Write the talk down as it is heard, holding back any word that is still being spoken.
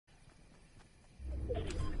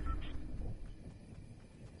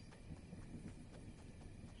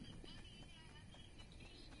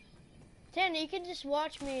Tanner, you can just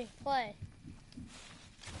watch me play.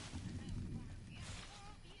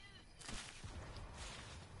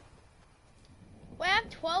 Wait, I have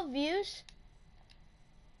 12 views?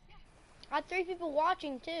 I have 3 people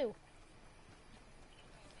watching too.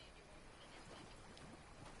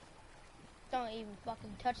 Don't even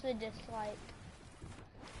fucking touch the dislike.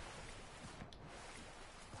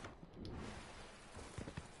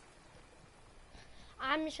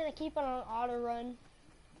 I'm just gonna keep it on auto run.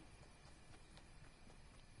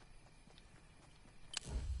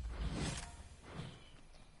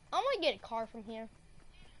 I'm gonna get a car from here.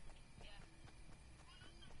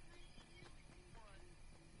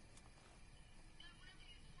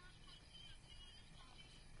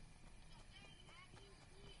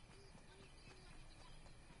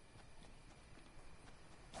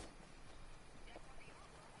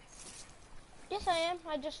 Yes, I am.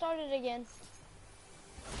 I just started again.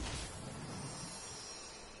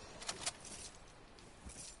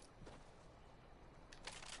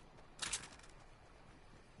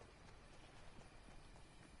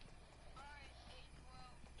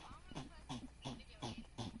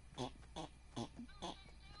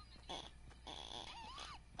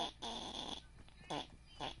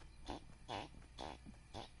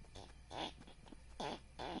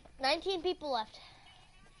 Nineteen people left.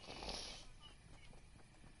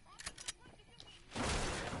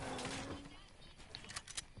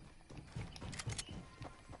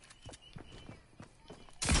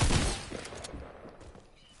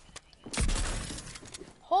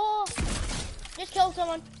 Oh, just killed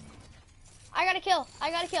someone. I got a kill.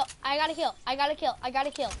 I got a kill. I got a kill. I got a kill. I got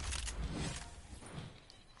a kill.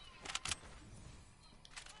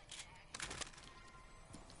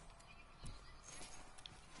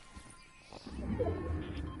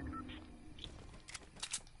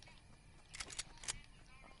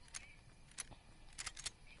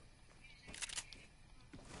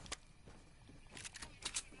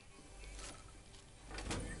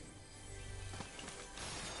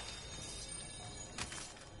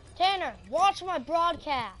 Tanner, watch my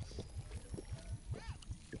broadcast.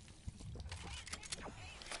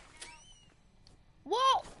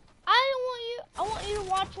 Whoa! I want you to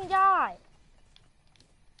watch me die.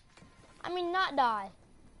 I mean, not die.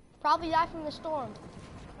 Probably die from the storm.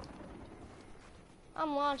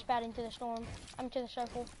 I'm launch padding to the storm. I'm to the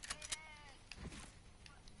circle.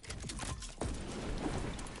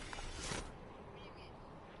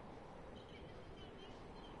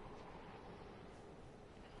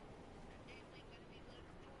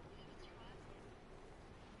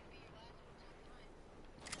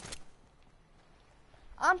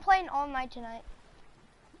 I'm playing all night tonight.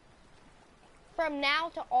 From now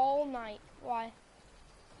to all night. Why?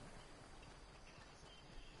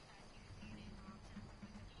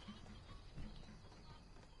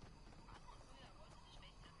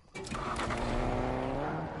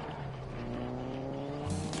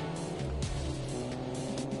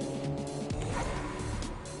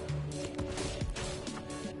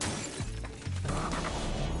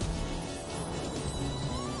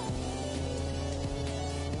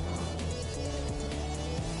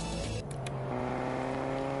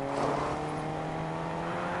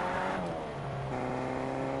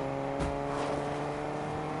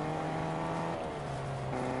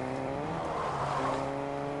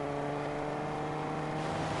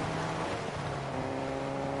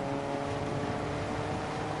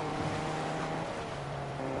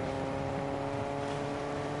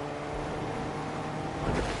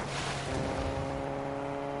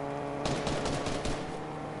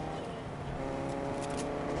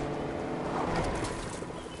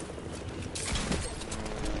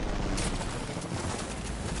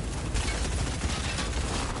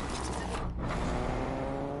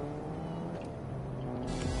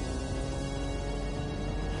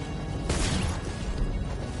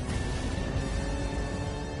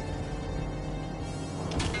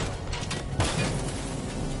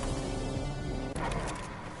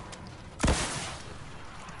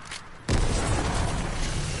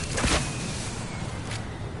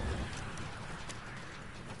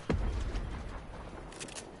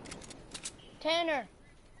 Tanner,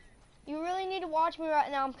 you really need to watch me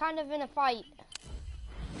right now. I'm kind of in a fight.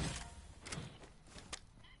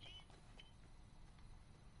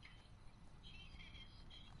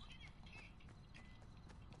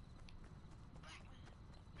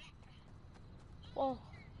 Whoa.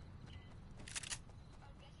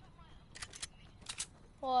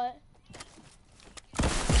 What?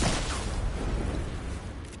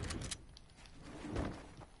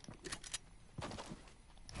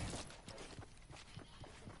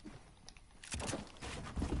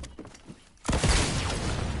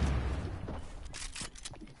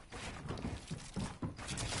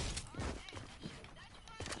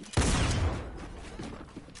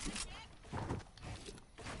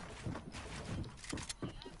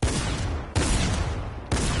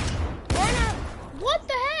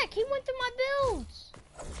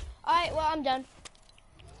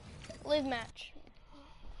 Live match.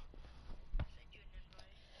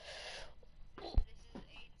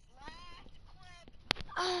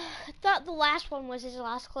 I thought the last one was his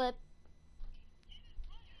last clip.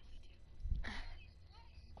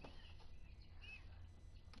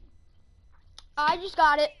 I just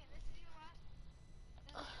got it.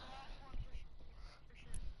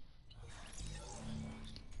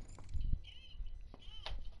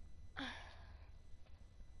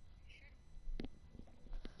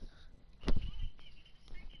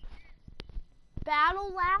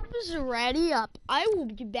 Battle Lab is ready up. I will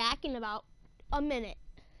be back in about a minute.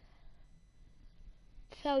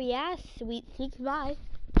 So yeah, sweet sneaks bye.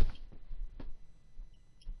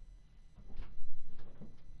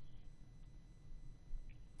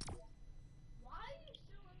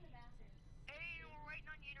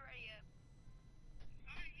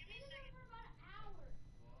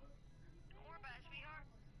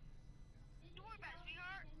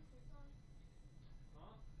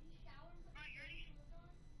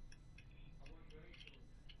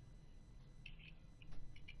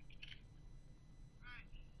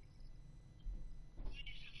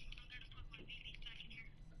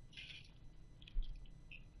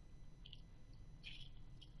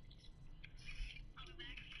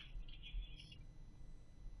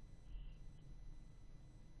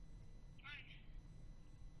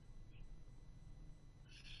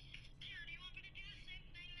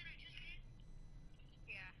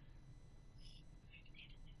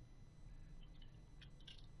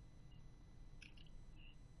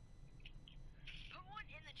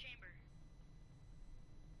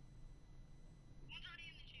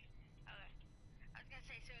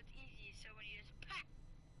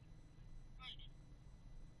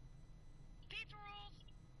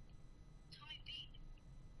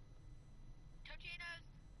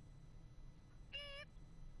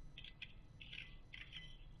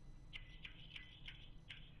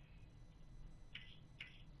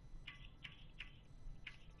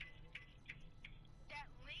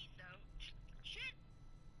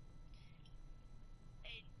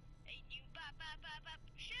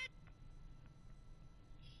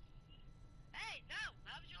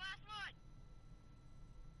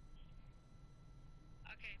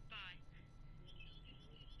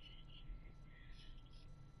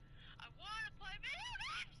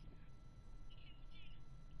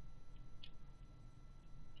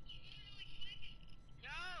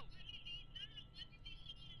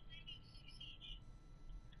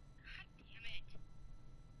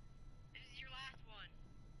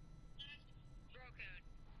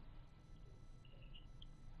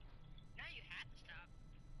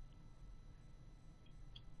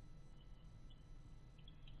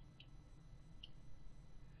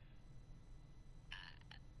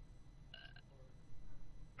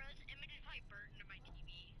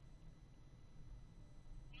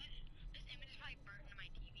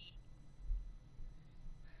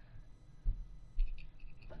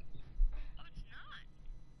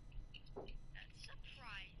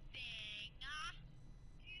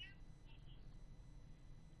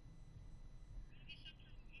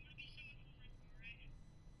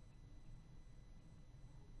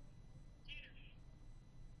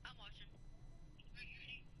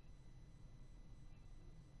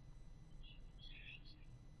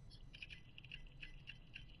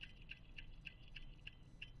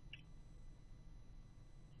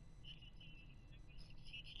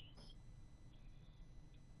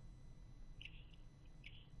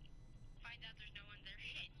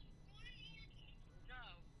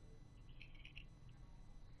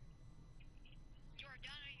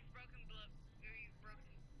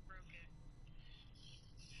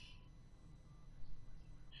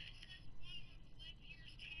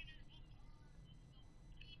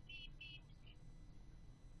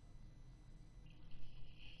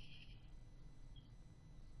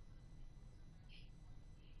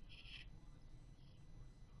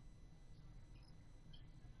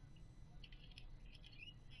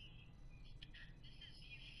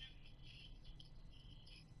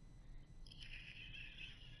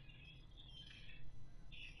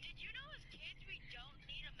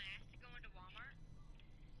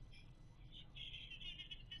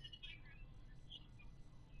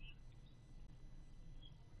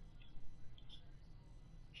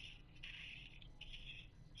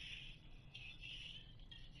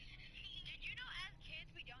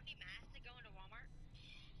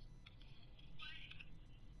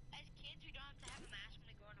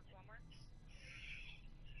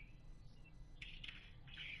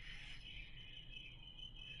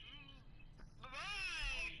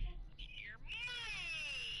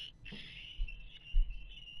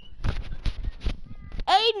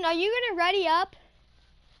 Aiden, are you gonna ready up?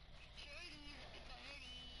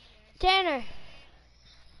 Tanner.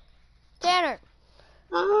 Tanner.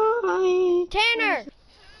 Tanner.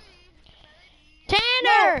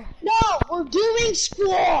 Tanner. No, we're doing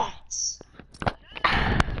squats.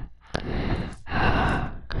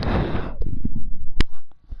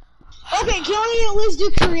 Okay, can we at least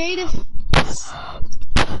do creative?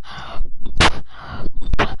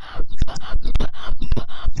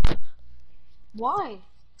 Why?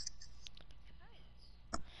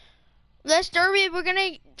 This derby, we're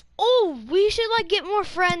gonna. Oh, we should like get more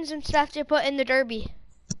friends and stuff to put in the derby.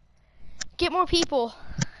 Get more people.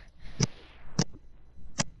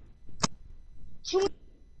 Can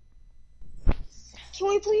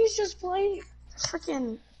we please just play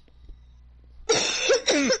freaking?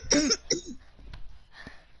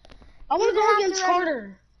 I want to go against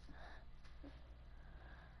Carter.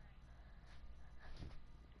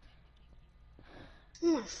 Oh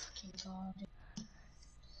my fucking god.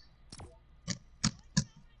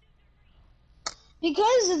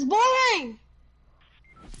 Because it's boring.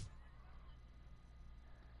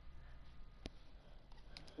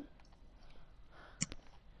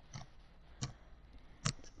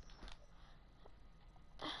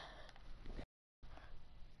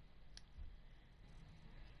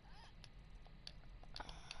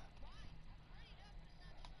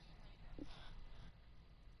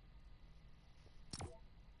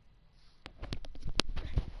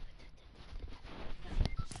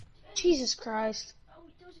 Jesus Christ.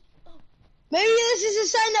 Maybe this is a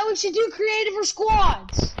sign that we should do creative or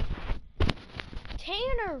squads.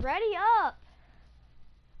 Tanner, ready up.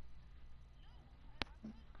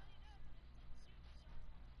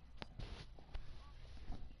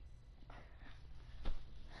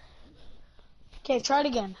 Okay, try it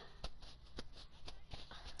again.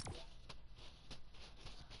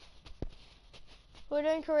 We're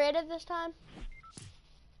doing creative this time?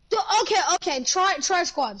 Okay, try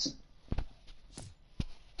squads.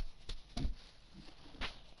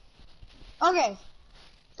 Okay,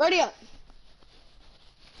 ready up.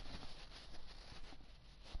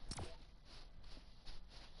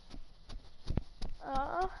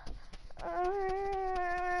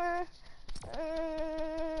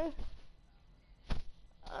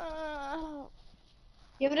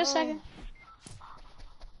 Give it a second.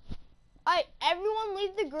 Alright, everyone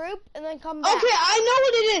leave the group and then come back. Okay, I know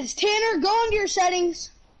what it is. Tanner, go into your settings.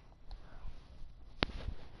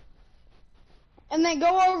 And then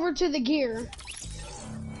go over to the gear.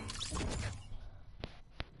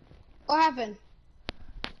 What happened?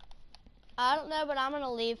 I don't know, but I'm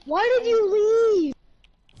gonna leave. Why did you leave?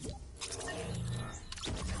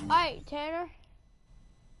 Alright, Tanner.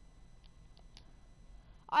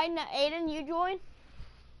 Alright, now Aiden, you join.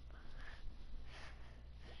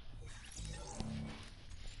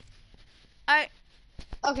 Alright.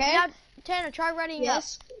 Okay. Now, Tanner, try readying up.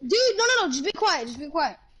 Dude, no, just be quiet,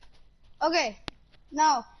 Okay,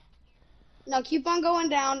 now keep on going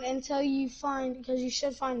down until you find, because you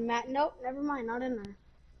should find nope, never mind, not in there.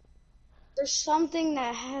 There's something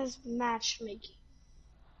that has matchmaking.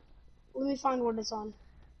 Let me find what it's on.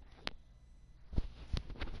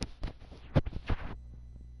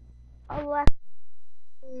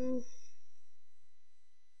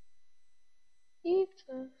 Keep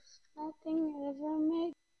trust, nothing ever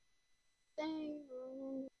makes thing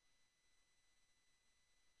wrong.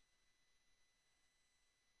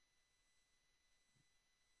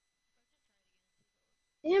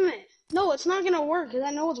 Damn it. No, it's not gonna work because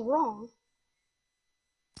I know it's wrong.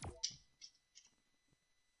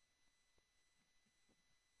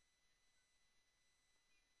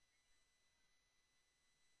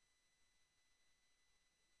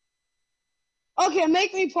 Okay,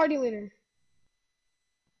 make me party leader.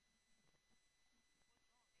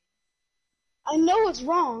 I know it's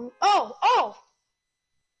wrong. Oh!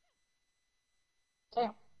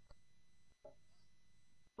 Damn.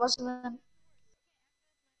 What's the name?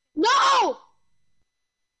 No!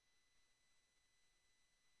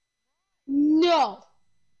 No.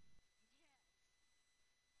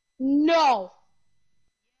 No.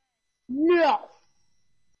 No.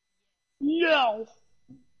 No.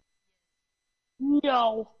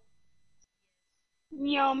 No.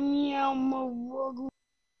 Meow meow my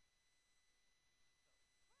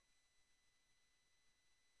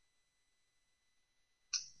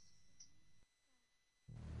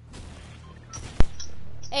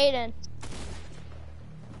Aiden.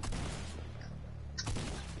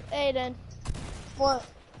 What?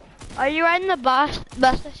 Are you riding the bus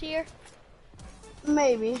this year?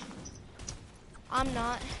 Maybe. I'm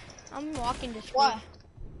not. I'm walking to school. Why?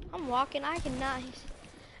 I'm walking. I cannot.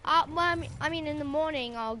 I mean, in the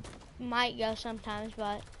morning might go sometimes,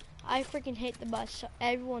 but I freaking hate the bus. So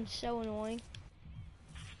everyone's so annoying.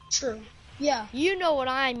 True. Yeah. You know what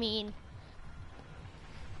I mean.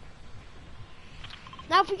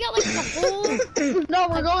 Now if we get like the whole... No,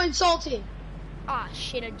 we're going salty. Ah,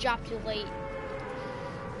 shit, I dropped too late.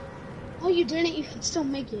 Oh, you didn't? You can still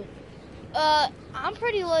make it. I'm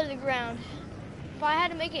pretty low to the ground. If I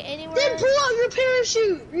had to make it anywhere... Then pull out your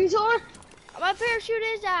parachute, retard. My parachute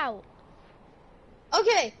is out.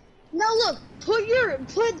 Okay, now look, put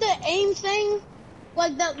the aim thing,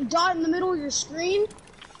 like that dot in the middle of your screen,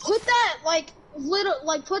 put that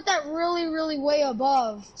put that really, really way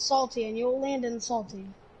above salty and you'll land in salty.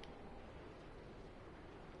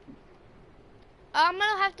 I'm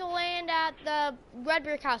gonna have to land at the red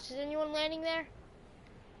brick house. Is anyone landing there?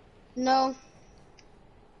 No.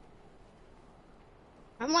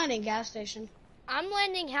 I'm landing gas station. I'm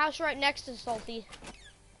landing house right next to salty.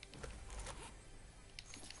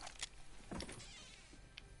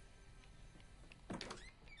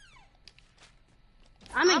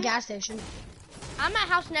 I'm at gas station. I'm at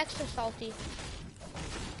house next to salty.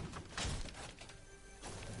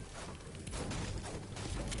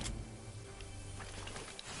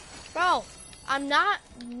 Bro, I'm not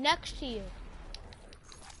next to you.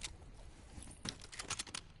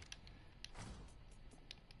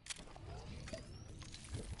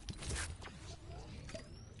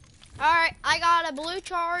 Alright, I got a blue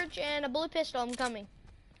charge and a blue pistol. I'm coming.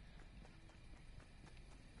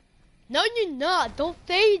 No, you're not. Don't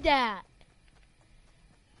say that.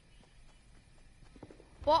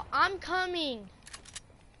 Well, I'm coming.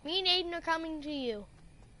 Me and Aiden are coming to you.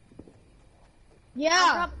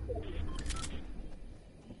 Yeah.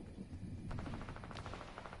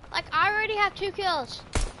 Like, I already have 2 kills.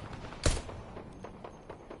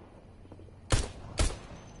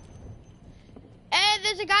 And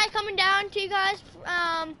there's a guy coming down to you guys,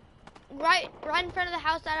 right in front of the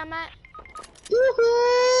house that I'm at.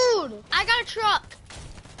 Woohoo! I got a truck.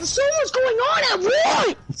 There's so much going on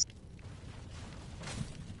at once!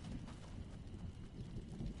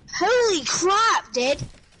 Holy crap, dude.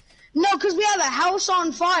 No, because we have a house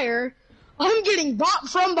on fire. I'm getting bopped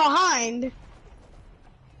from behind.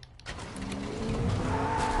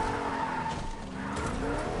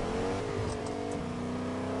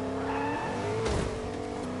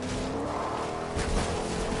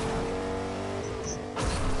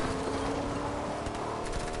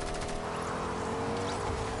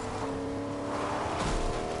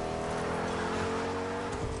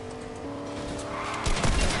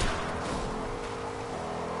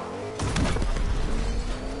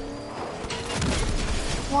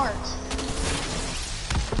 Smart.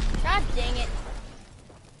 God dang it.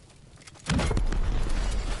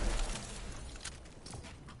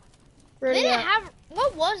 Ready They didn't up. have,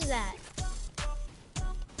 what was that?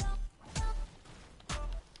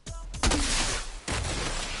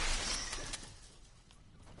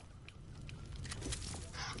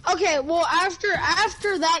 Okay, well after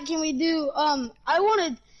that, can we do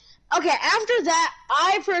okay, after that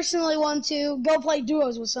I personally want to go play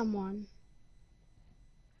duos with someone.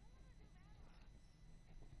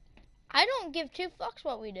 I don't give 2 fucks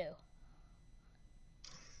what we do.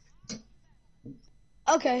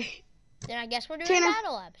 Okay. Then I guess we're doing Tanner.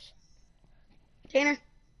 battle labs. Tanner,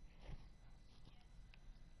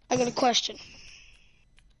 I got a question.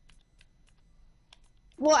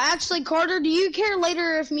 Well, actually, Carter, do you care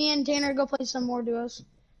later if me and Tanner go play some more duos?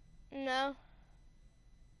 No,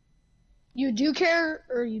 You do care,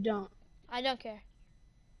 or you don't? I don't care.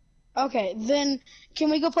 Okay, then can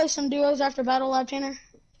we go play some duos after Battle Lab, Tanner?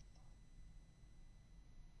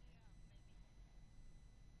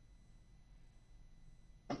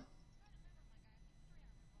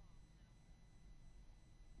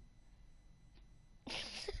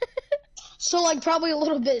 So, like, probably a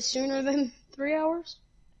little bit sooner than 3 hours?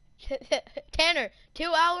 Tanner,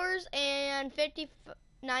 2 hours and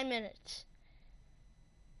 59 minutes.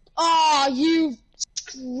 Aw, you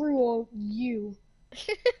screw you.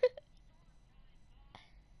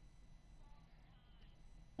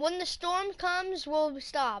 When the storm comes, we'll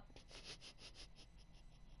stop.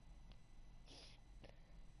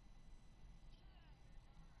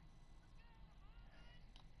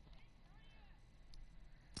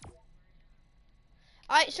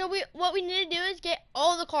 Alright, so what we need to do is get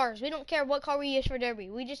all the cars. We don't care what car we use for derby.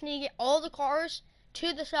 We just need to get all the cars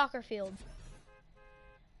to the soccer field.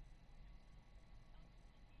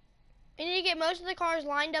 We need to get most of the cars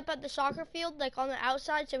lined up at the soccer field, like on the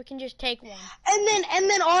outside, so we can just take one. And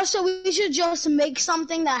then also we should just make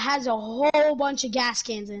something that has a whole bunch of gas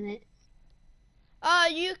cans in it.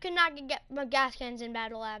 You cannot get gas cans in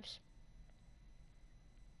Battle Labs.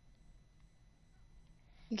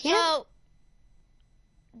 You can't? So,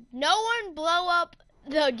 no one blow up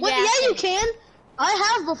the gas Well, yeah, you tank. can. I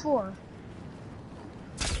have before.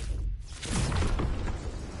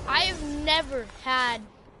 I have never had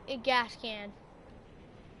a gas can.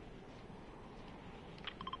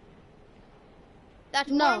 That's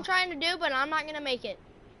what I'm trying to do, but I'm not gonna make it.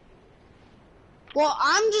 Well,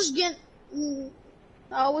 I'm just getting.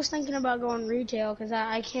 I was thinking about going retail because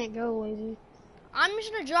I can't go lazy. I'm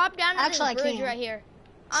just gonna drop down at Actually, this bridge I can. right here.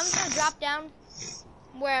 I'm just gonna drop down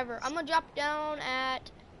wherever. I'm gonna drop down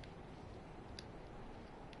at.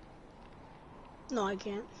 No, I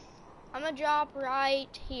can't. I'm gonna drop right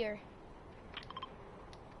here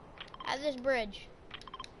at this bridge.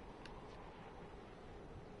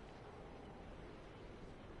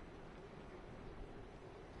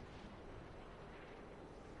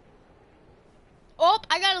 Oh,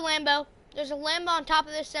 I got a Lambo. There's a Lambo on top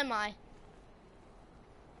of this semi.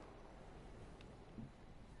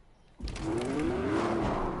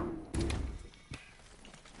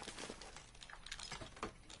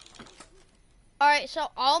 All right, so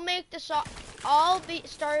I'll make the start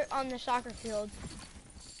on the soccer field.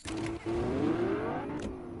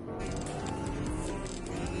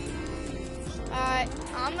 All right,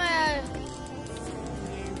 I'm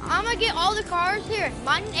gonna get all the cars here.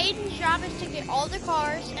 Mine and Aiden's job is to get all the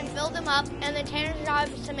cars and fill them up, and then Tanner's job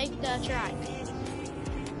is to make the track.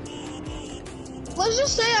 Let's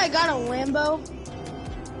just say I got a Lambo.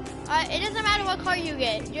 It doesn't matter what car you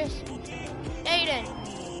get. Just Aiden.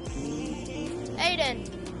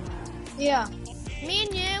 Yeah. Me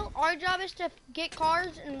and you, our job is to get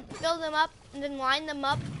cars and fill them up, and then line them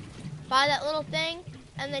up by that little thing,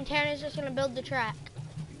 and then Tanner's just gonna build the track.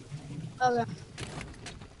 Okay.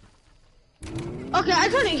 Okay, I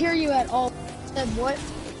couldn't hear you at all. You said what?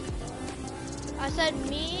 I said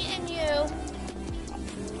me and you.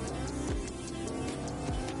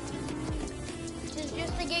 This is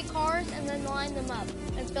just to get cars and then line them up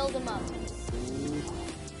and fill them up.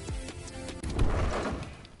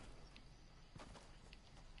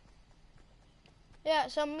 Yeah,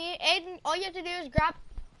 so Aiden, all you have to do is grab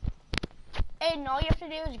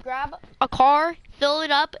a car, fill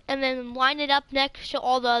it up, and then line it up next to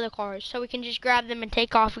all the other cars, so we can just grab them and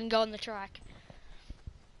take off and go on the track.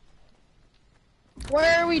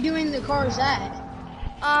 Where are we doing the cars at?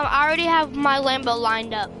 I already have my Lambo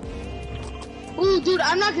lined up. Ooh, dude,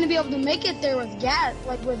 I'm not gonna be able to make it there with gas,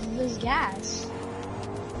 like with this gas.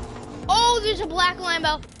 Oh, there's a black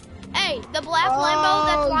Lambo. Hey, the black Lambo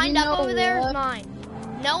that's lined up over there is mine.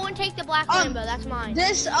 No one take the black Lambo, that's mine.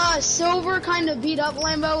 This silver kind of beat up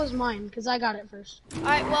Lambo is mine, because I got it first.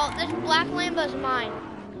 Alright, well, this black Lambo is mine.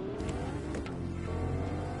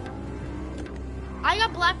 I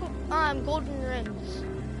got black golden rims.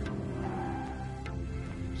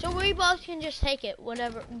 So we both can just take it,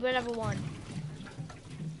 whatever one.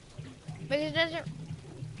 Because it doesn't...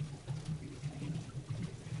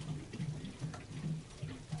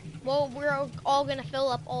 Well, we're all gonna fill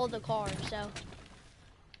up all the cars, so...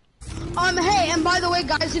 Hey, and by the way,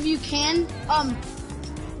 guys, if you can,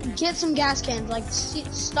 get some gas cans. Like,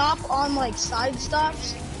 stop on, like, side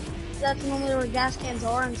stops. That's normally where gas cans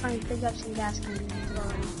are. I'm trying to pick up some gas cans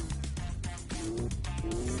already.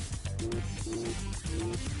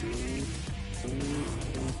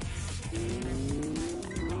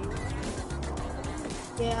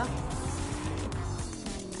 Yeah.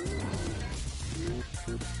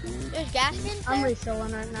 There's gas cans there? I'm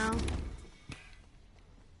refilling right now.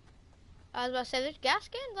 I was about to say, there's gas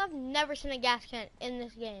cans? I've never seen a gas can in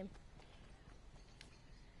this game.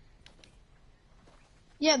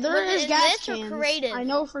 Yeah, there is gas this or cans. creative? I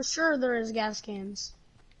know for sure there is gas cans.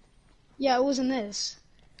 Yeah, it was in this.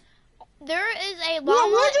 There is a llama.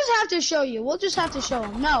 We'll just have to show you. We'll just have to show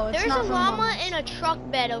them. No, it's There's not a from llama Mama's. in a truck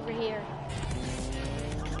bed over here.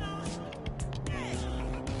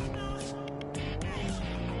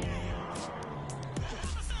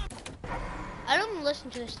 I don't listen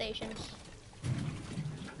to the stations.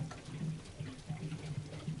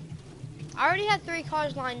 I already have 3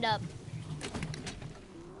 cars lined up.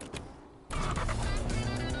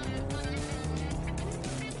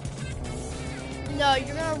 No,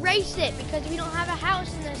 you're gonna race it because we don't have a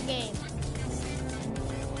house in this game.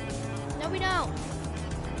 No, we don't.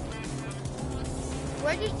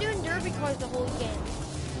 We're just doing derby cars the whole game.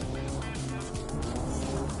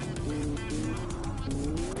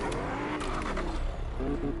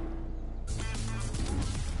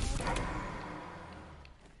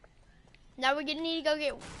 Now we're gonna need to go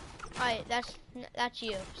get. Alright, that's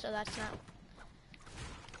you. So that's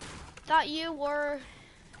thought you were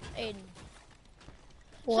Aiden.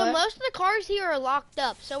 What? So most of the cars here are locked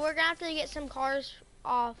up, so we're gonna have to get some cars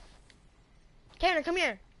off. Tanner, come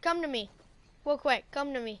here. Come to me. Real quick,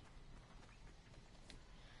 come to me.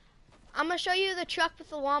 I'm gonna show you the truck with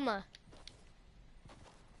the llama.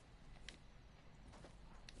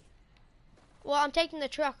 Well, I'm taking the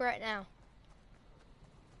truck right now.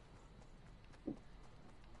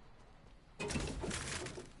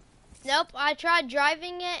 Nope, I tried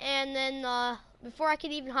driving it and then before I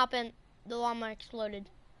could even hop in, the llama exploded.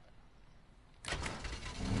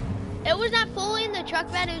 It was not fully in the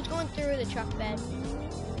truck bed, it was going through the truck bed.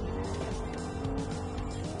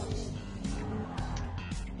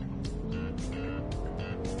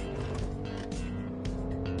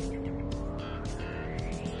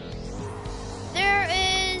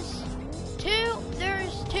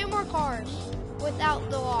 There's two more cars without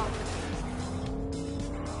the lock.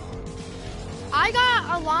 I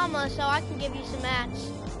got a llama, so I can give you some mats.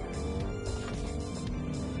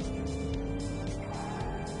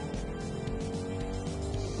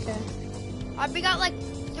 Okay. We got like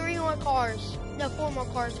 3 more cars. No, 4 more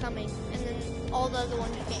cars coming. And then all the other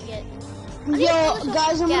ones you can't get. Yo,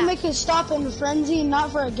 guys, I'm gonna make a stop in Frenzy,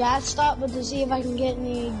 not for a gas stop, but to see if I can get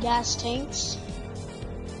any gas tanks.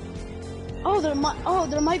 Oh,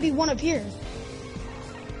 there might be one up here.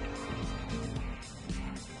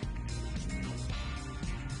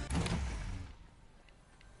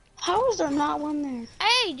 How is there not one there?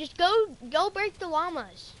 Hey, just go break the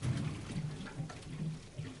llamas.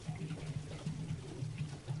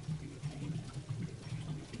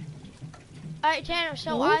 Alright, Tanner,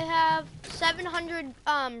 so What? I have 700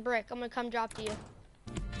 brick. I'm gonna come drop to you.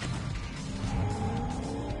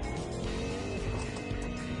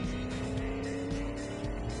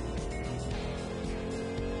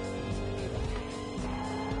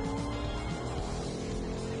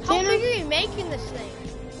 How big are you making this thing?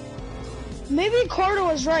 Maybe Carter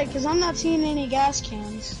was right, because I'm not seeing any gas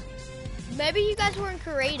cans. Maybe you guys weren't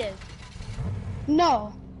creative.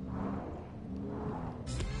 No.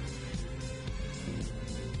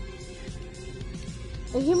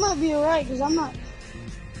 Well, you might be right, because I'm not.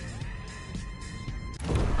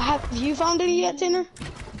 Have you found any yet, Tanner?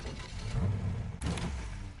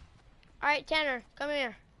 Alright, Tanner, come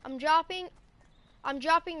here. I'm dropping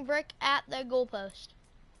brick at the goalpost.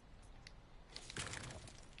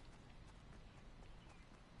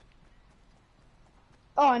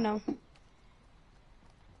 Oh, I know.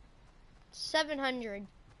 700.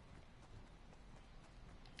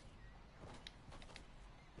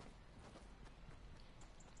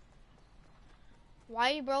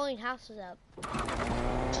 Why are you blowing houses up?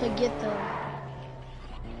 To get the...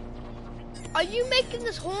 Are you making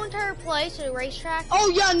this whole entire place a racetrack?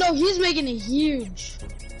 Oh, yeah, no, he's making it huge.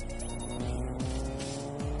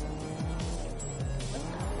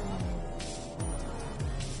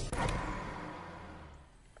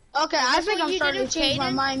 Okay, I think I'm starting to change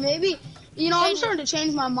my mind. Maybe, you know, I'm starting to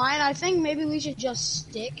change my mind. I think maybe we should just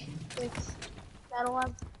stick with Battle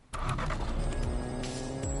Lab.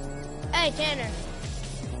 Hey, Tanner.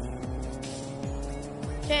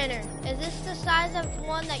 Tanner, is this the size of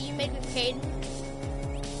one that you made with Caden?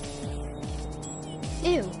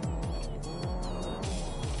 Ew.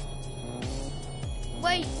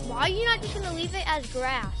 Wait, why are you not just gonna leave it as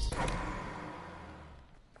grass?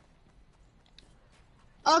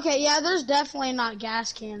 Okay, yeah, there's definitely not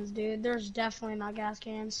gas cans, dude. There's definitely not gas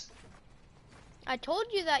cans. I told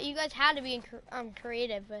you that you guys had to be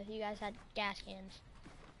creative if you guys had gas cans.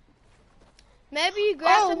 Maybe you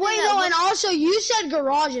grab something. Oh, wait, no, and also you said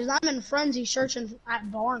garages. I'm in Frenzy searching at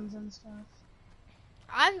barns and stuff.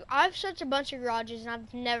 I've searched a bunch of garages and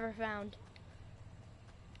I've never found.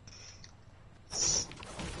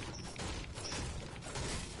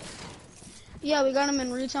 Yeah, we got them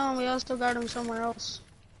in retail and we also got them somewhere else.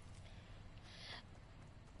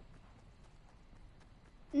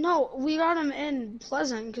 No, we got them in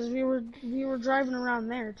Pleasant because we were driving around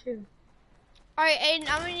there too. All right, Aiden,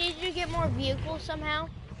 I'm gonna need you to get more vehicles somehow.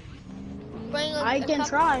 I can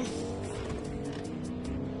try.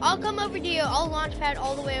 I'll come over to you. I'll launch pad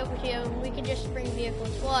all the way over to you, and we can just bring vehicles.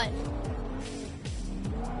 What?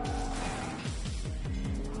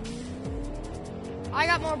 I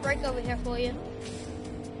got more brick over here for you.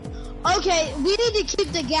 Okay, we need to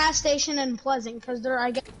keep the gas station in Pleasant because they're,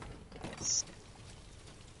 I guess.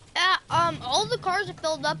 All the cars are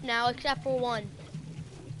filled up now except for one.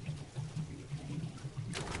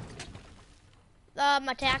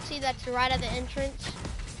 My taxi that's right at the entrance.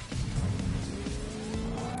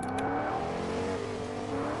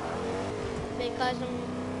 Because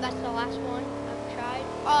that's the last one I've tried.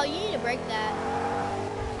 Oh, you need to break that.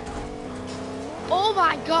 Oh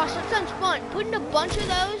my gosh, that sounds fun. Putting a bunch of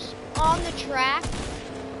those on the track.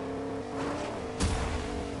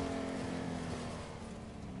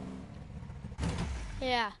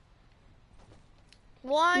 Yeah.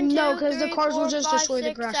 One, No, two, because the three, cars will 4, just 5, destroy the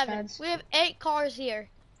 6, crash 7. pads. We have 8 cars here.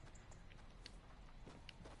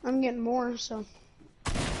 I'm getting more, so.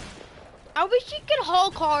 I wish you could haul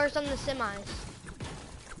cars on the semis.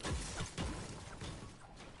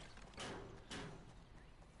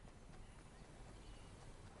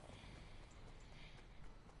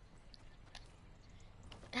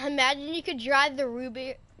 Imagine you could drive the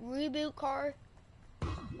reboot car,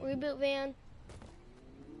 reboot van.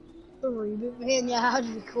 The reboot, man, yeah,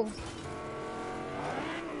 that'd be cool.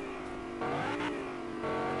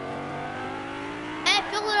 Hey,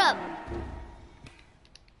 fill it up.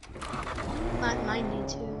 Not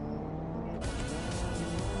 92.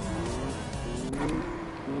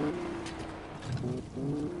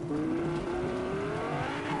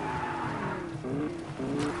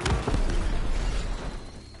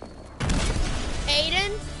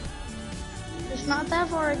 Aiden? There's not that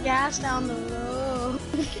far of gas down the road.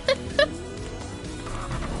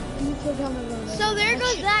 You put down the road. So there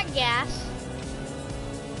goes that gas.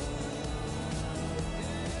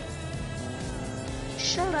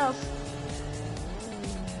 Shut up.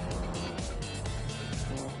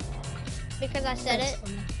 Because I said That's it.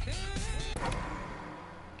 funny.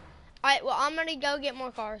 Alright, well, I'm gonna go get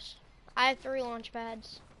more cars. I have 3 launch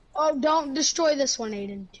pads. Oh, don't destroy this one,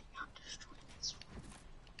 Aiden. Do not destroy this one.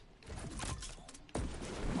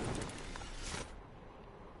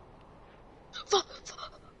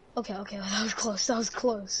 Okay, that was close. That was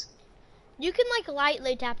close. You can, like,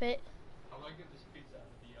 lightly tap it. How do I get this pizza out of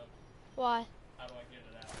the oven? Why? How do I get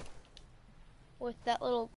it out? With that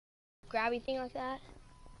little grabby thing like that.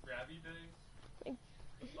 Grabby thing?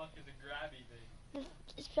 The fuck is a grabby thing?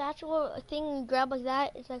 The spatula thing you grab like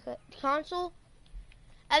that. It's like a console.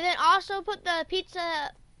 And then also put the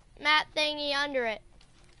pizza mat thingy under it.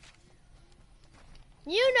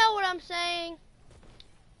 You know what I'm saying.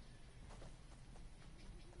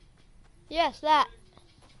 Yes, that.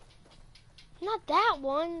 Not that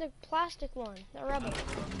one, the plastic one, the rubber.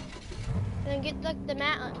 And then get like the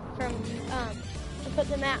mat from, to put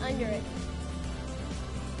the mat under it.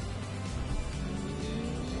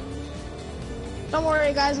 Don't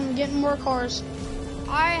worry, guys. I'm getting more cars.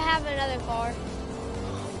 I have another car.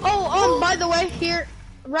 Oh, by the way, here,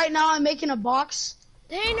 right now, I'm making a box.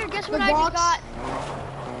 Tanner, guess The what I box? just got?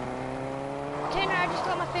 Tanner, I just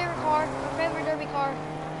got my favorite car, my favorite derby car.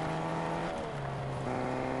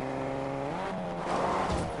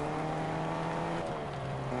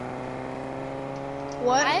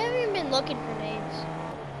 What? I haven't even been looking for nades.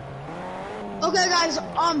 Okay, guys.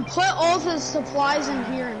 Put all the supplies in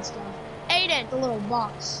here and stuff. Aiden, The little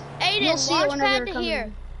box. You'll Aiden, see it launch whenever pad you're to coming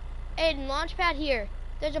here. in. Aiden, launch pad here.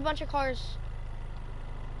 There's a bunch of cars.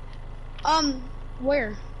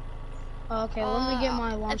 Where? Okay, let me get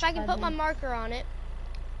my launch If I can pad put my then. marker on it.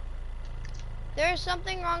 There's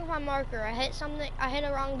something wrong with my marker. I hit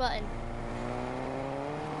a wrong button.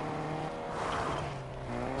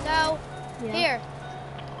 So, Yeah. here.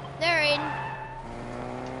 There, Aiden.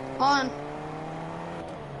 On.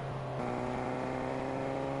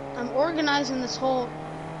 I'm organizing this whole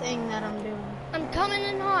thing that I'm doing. I'm coming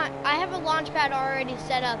in hot. I have a launch pad already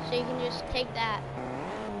set up, so you can just take that.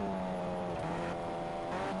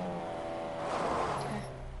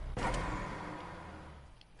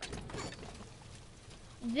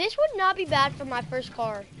 This would not be bad for my first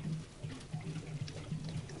car.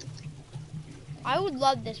 I would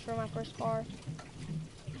love this for my first car.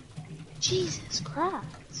 Jesus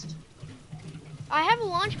Christ. I have a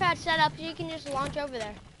launch pad set up, so you can just launch over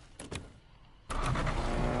there.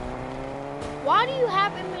 Why do you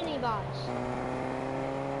have a mini box?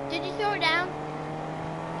 Did you throw it down?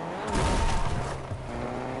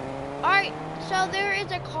 Alright, so there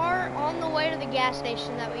is a car on the way to the gas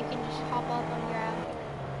station that we can just hop up and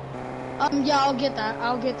grab. Yeah, I'll get that.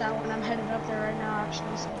 I'll get that one. I'm headed up there right now,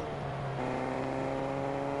 actually. So.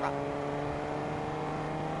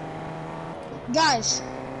 Guys.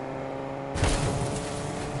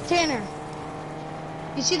 Tanner.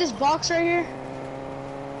 You see this box right here?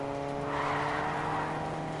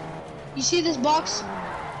 You see this box?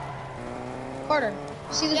 Carter,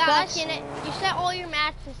 you see this Yeah, box? I've seen it. You set all your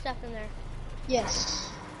mats and stuff in there. Yes.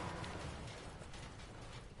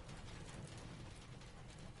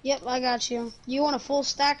 Yep, I got you. You want a full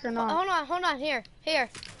stack or not? Hold on, here.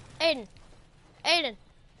 Aiden.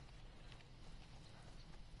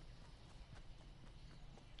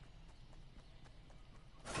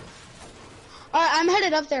 Alright, I'm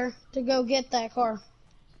headed up there to go get that car.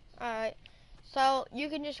 Alright, So you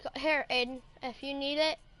can just go here, Aiden, if you need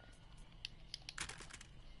it.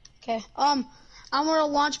 Okay. I'm gonna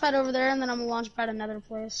launch pad over there, and then I'm gonna launch pad another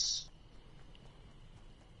place.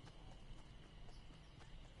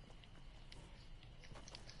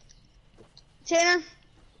 Tanner,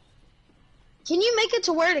 can you make it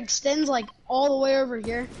to where it extends like all the way over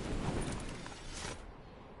here?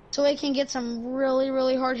 So we can get some really,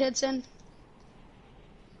 really hard hits in?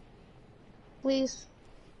 Please.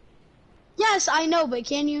 Yes, I know, but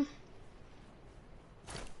can you?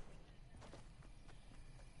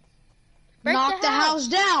 Knock the house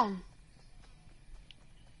down.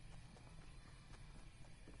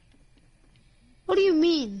 What do you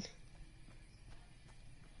mean?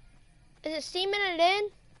 Is it steaming it in?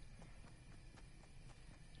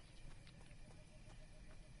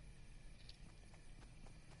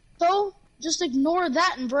 So, just ignore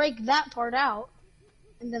that and break that part out.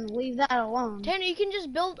 And then leave that alone. Tanner, you can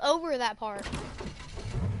just build over that part.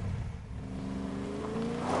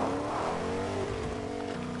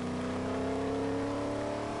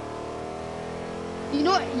 You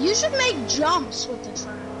know what? You should make jumps with the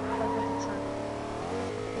truck.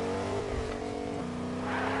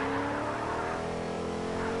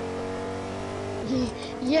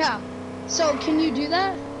 Yeah. So, can you do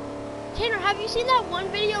that? Tanner, have you seen that one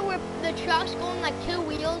video where the truck's going like 2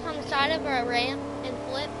 wheels on the side of a ramp and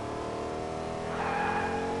flip?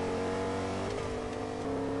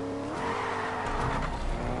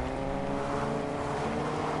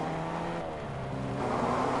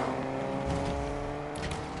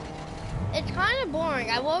 It's kind of boring.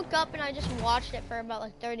 I woke up and I just watched it for about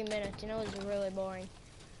like 30 minutes and it was really boring.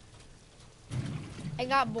 It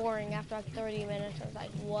got boring after like 30 minutes. I was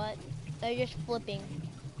like, what? They're just flipping.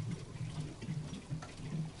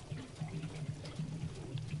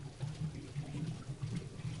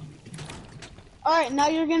 Alright, now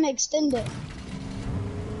you're gonna extend it.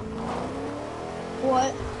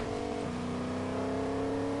 What?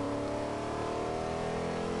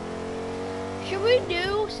 Should we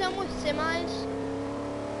do some with semis?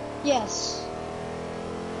 Yes.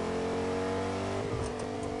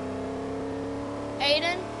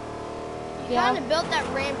 Aiden, you Yeah. kind of built that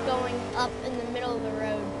ramp going up in the middle of the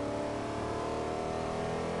road.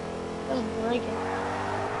 Don't break it.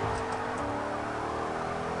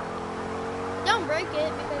 Don't break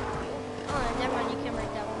it because oh, never mind, you can't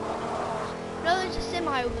break that one. No, there's a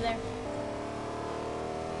semi over there.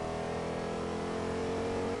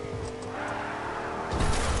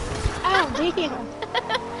 Ow, damn.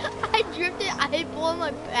 I drifted. I hit pulling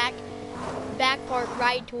my back part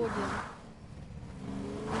right towards him.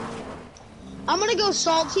 I'm gonna go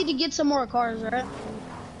salty to get some more cars, right?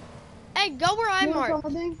 Hey, go where I marked.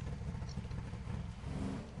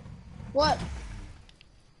 What?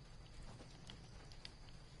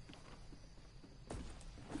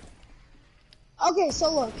 Okay,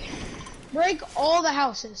 so look. Break all the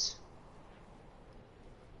houses.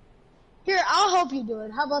 Here, I'll help you do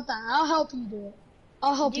it. How about that? I'll help you do it.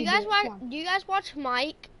 I'll help you do it. Come on. Do you guys watch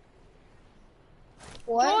Mike?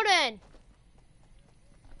 What?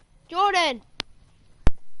 Jordan.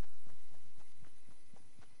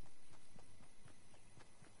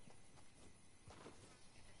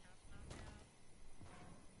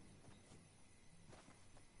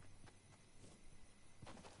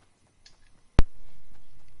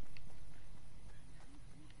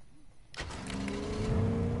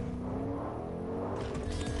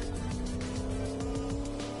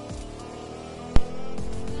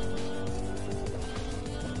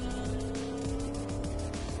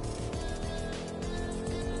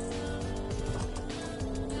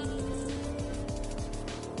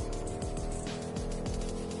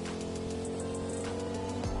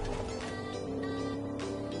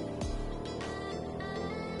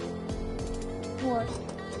 What?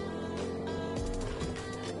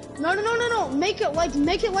 No. Make it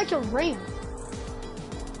like a ramp.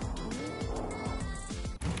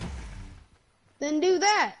 Then do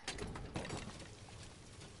that.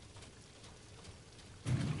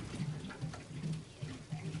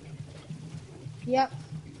 Yep.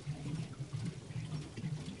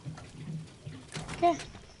 Okay.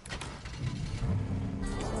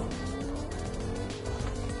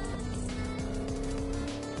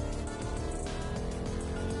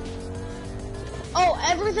 Oh,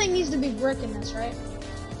 everything needs to be brick in this, right?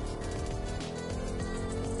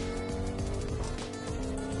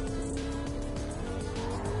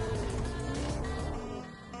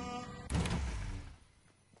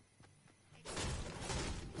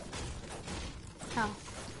 How?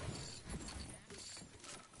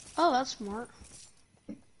 Oh, that's smart.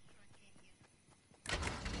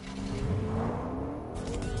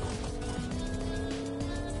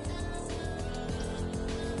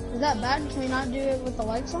 that bad? Can we not do it with the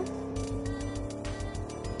lights on?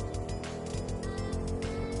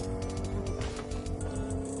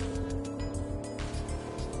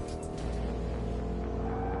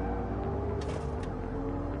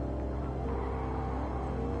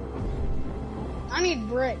 I need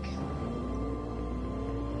brick.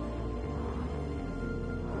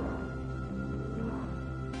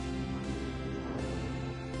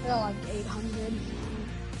 They're like 800.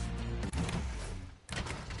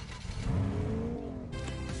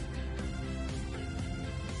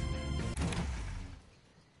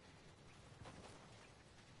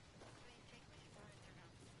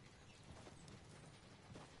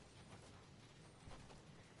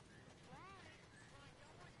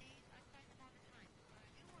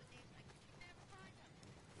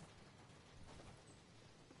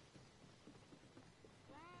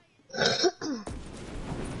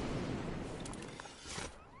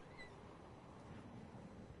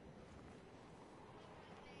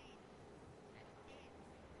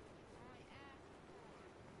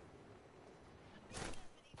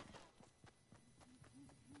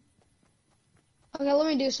 Okay, let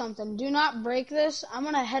me do something. Do not break this. I'm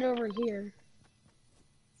gonna head over here.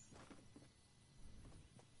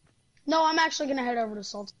 No, I'm actually gonna head over to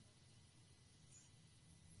Salt.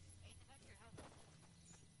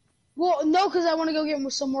 Well, no, because I want to go get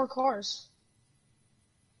some more cars.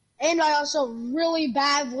 And I also really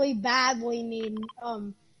badly need,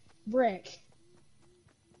 brick.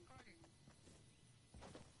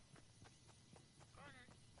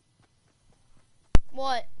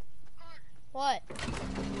 What? What?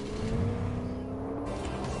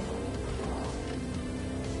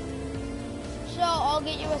 So, I'll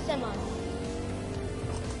get you a semi.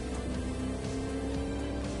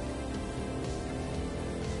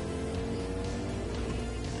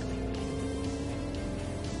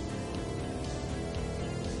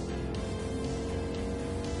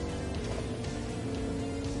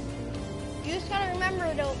 You just gotta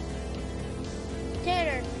remember though,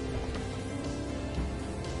 Tanner,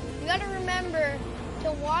 you gotta remember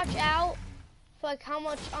to watch out for like how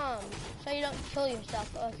much, so you don't kill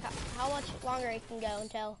yourself, like how much longer it can go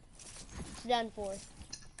until it's done for.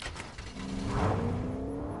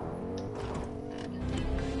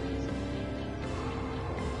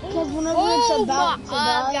 Because whenever it's about to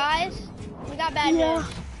die. Guys, we got bad news.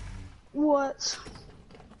 What?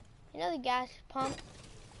 You know the gas pump?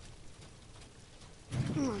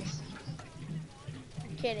 Nice.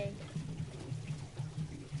 Kidding.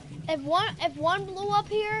 If one blew up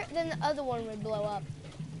here, then the other one would blow up.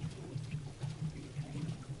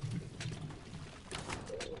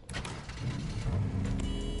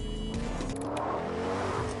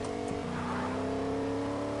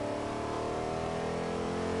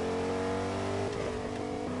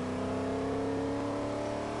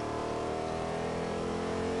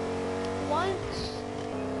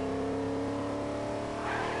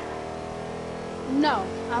 No,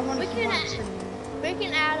 I want to keep on sitting. We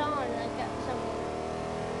can add on like something.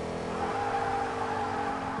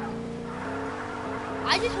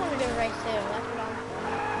 I just want to do a race too. That's what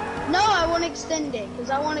I'm. No, I want to extend it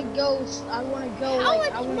because I want to go. I want to go.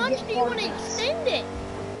 How much do you want to extend it?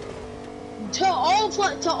 To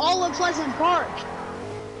all of Pleasant Park.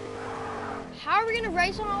 How are we gonna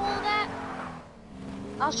race on all of that?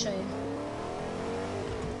 I'll show you.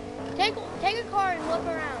 Take a car and look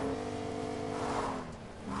around.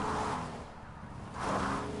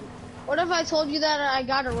 What if I told you that I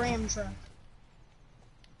got a Ram truck?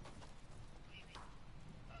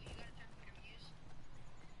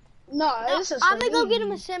 No, this is. I'm gonna go get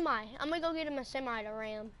him a semi. I'm gonna go get him a semi to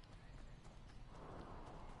ram.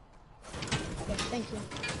 Okay, thank you.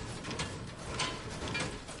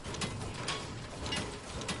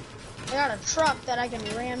 I got a truck that I can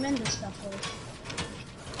ram into stuff with.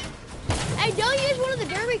 Hey, don't use one of the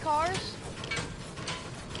derby cars.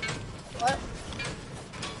 What?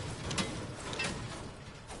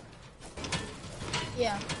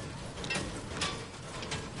 Yeah.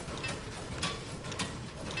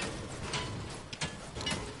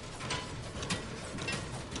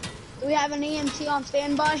 Do we have an EMT on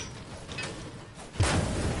standby?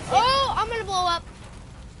 Oh, I'm gonna blow up.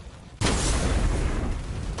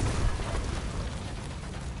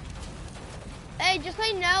 Hey, just so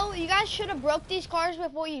you know, you guys should have broke these cars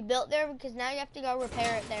before you built there because now you have to go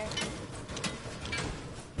repair it there.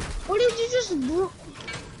 What did you just brew?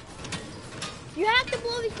 You have to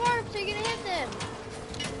blow these cars up so you're gonna hit them.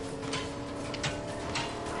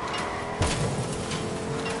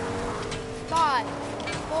 Five,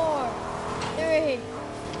 4, 3,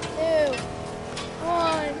 2,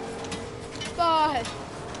 1, 5,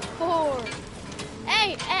 4.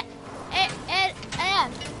 Hey,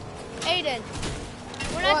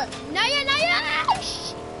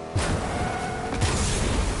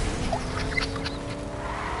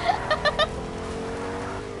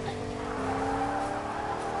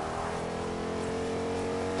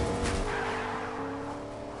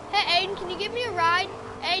 give me a ride?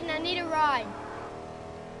 Aiden, I need a ride.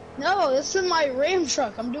 No, this is my Ram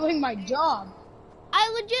truck. I'm doing my job. I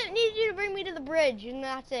legit need you to bring me to the bridge, and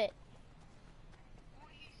that's it.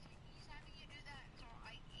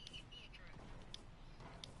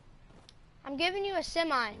 I'm giving you a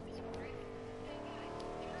semi.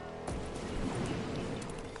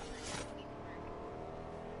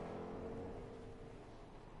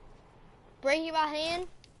 Bring you by hand?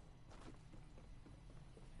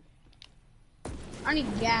 I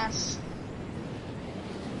need gas.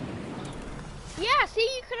 Yeah, see,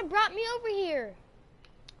 you could have brought me over here.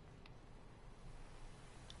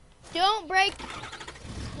 Don't break.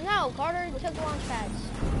 No, Carter took launch pads.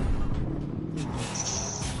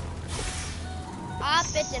 Ah,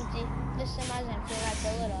 it's empty. This semi's empty. I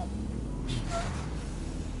fill it up.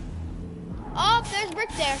 Oh, there's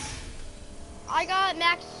brick there. I got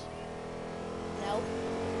max. Nope.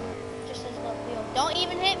 Just says left field. Don't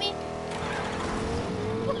even hit me.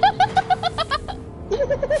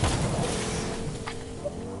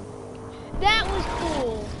 That was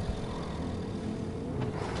cool.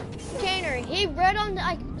 Tanner, he rode on the,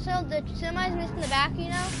 so the semi's missing the back, you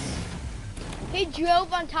know? He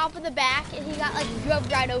drove on top of the back and he got drove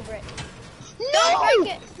right over it. No! Don't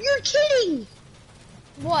break it. You're kidding!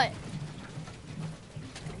 What?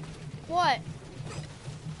 What?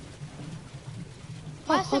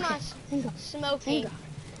 My semi's smoking.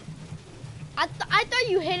 I thought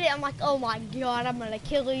you hit it. I'm like, oh my god, I'm gonna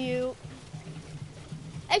kill you.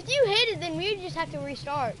 If you hit it, then we just have to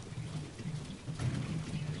restart.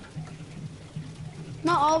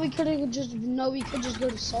 Not all we could have just we could just go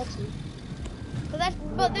to Salty.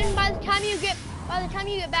 But then by the time you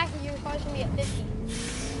get back, your car's gonna be at 50.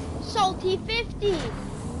 Salty 50.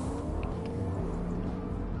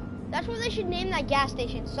 That's what they should name that gas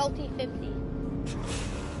station, Salty 50.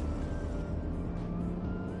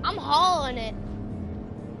 I'm hauling it.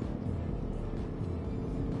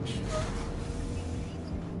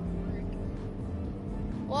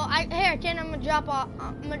 Well, here, Ken, I'm gonna drop off.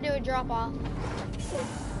 I'm gonna do a drop off.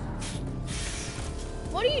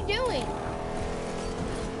 What are you doing?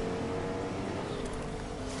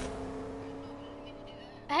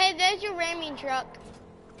 Hey, there's your ramming truck.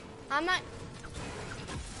 I'm not.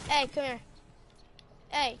 Hey, come here.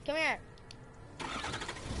 Hey, come here.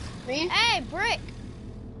 Me? Hey, Brick.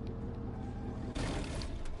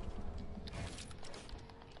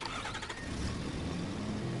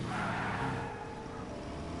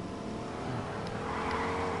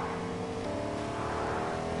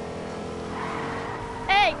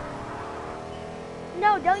 Hey.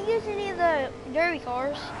 No, don't use any of the derby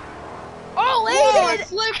cars. Oh, Aiden!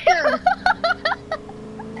 Flipped her.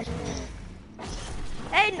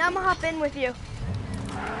 Aiden, I'm gonna hop in with you.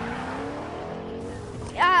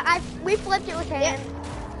 We flipped it with hand.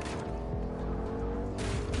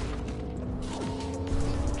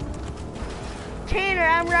 Tanner,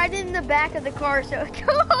 I'm riding in the back of the car, so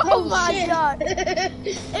oh my shit. god.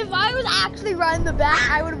 If I was actually riding the back,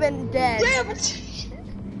 I would have been dead. Damn it.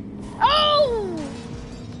 Oh!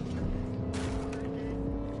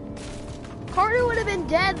 Carter would have been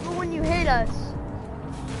dead when you hit us.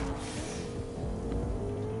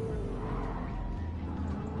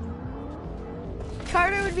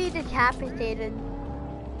 Carter would be decapitated.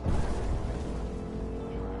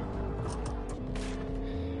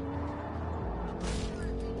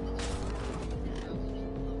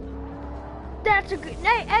 That's a good.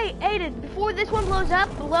 Hey, Aiden! Before this one blows up,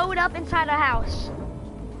 blow it up inside a house.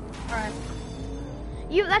 All right.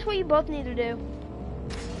 That's what you both need to do.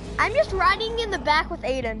 I'm just riding in the back with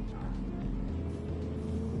Aiden.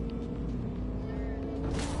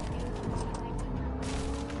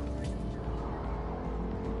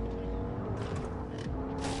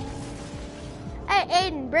 Hey,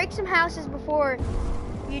 Aiden, break some houses before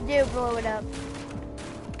you do blow it up.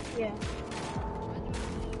 Yeah.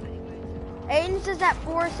 Aiden's is at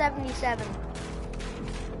 477.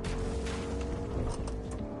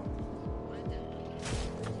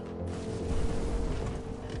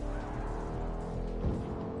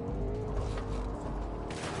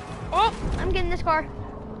 Oh, I'm getting this car.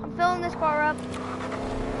 I'm filling this car up.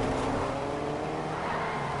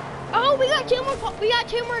 Oh, we got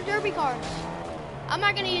two more derby cars. I'm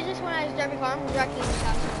not gonna use this one as a derby car. I'm directing this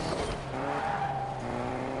house.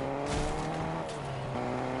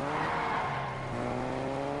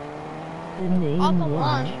 I'll come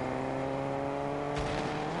on.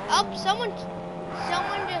 Oh, someone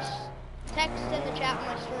just texted in the chat on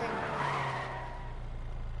my stream.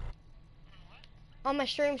 On my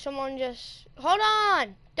stream, someone just... Hold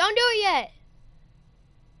on! Don't do it yet!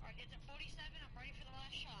 Alright, it's at 47. I'm ready for the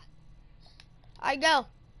last shot. I go.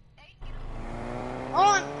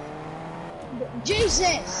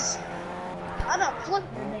 Jesus! I done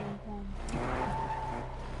flipped the damn thing.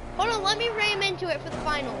 Hold on, let me ram into it for the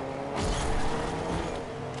final.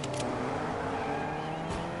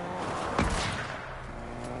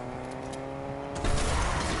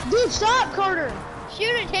 Dude, stop, Carter!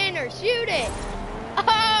 Shoot it, Tanner, shoot it!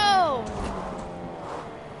 Oh!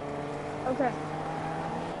 Okay.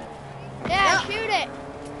 Yeah, Yep. shoot it!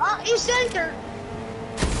 Oh, he center!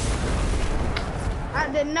 I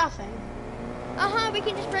did nothing. Uh-huh, we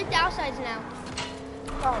can just break the outsides now.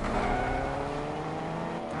 Oh, man.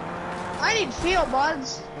 I need field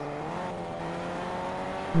buds.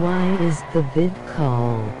 Why is the vid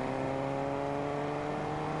call?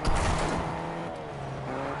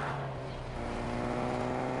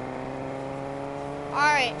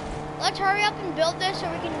 Alright, let's hurry up and build this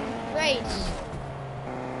so we can race.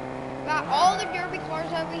 Got all the derby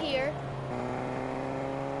cars over here.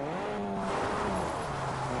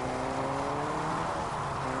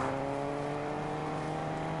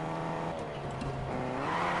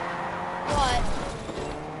 What?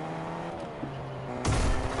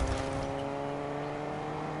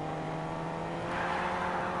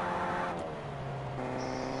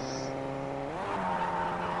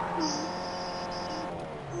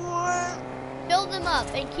 Fill them up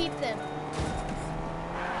and keep them.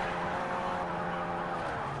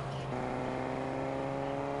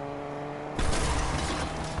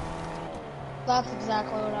 That's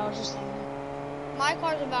exactly what I was just thinking. My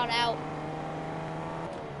car's about out.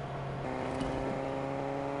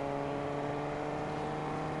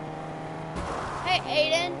 Hey,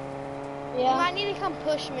 Aiden. You Yeah? might need to come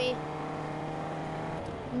push me.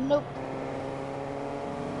 Nope.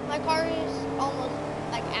 My car is almost,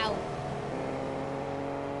 like, out.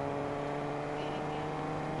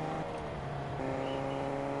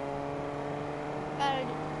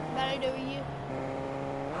 Better do you?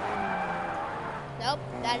 Nope,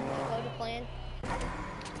 that didn't go to plan.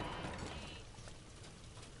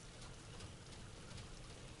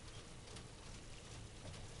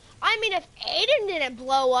 I mean, if Aiden didn't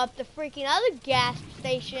blow up the freaking other gas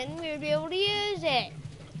station, we would be able to use it.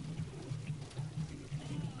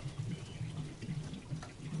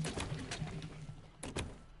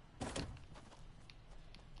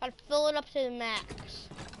 Gotta fill it up to the max.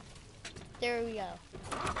 There we go.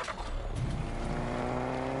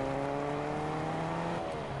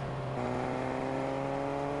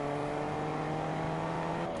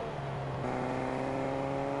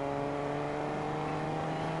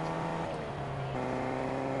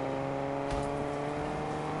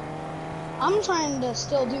 I'm trying to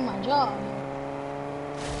still do my job.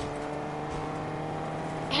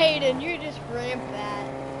 Hayden, you just ramp that.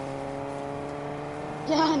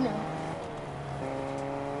 Yeah, I know.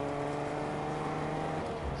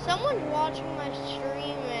 Someone's watching my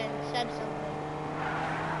stream and said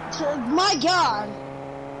something. My God.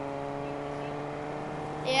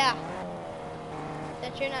 Yeah.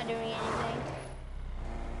 That you're not doing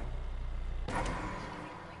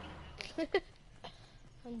anything.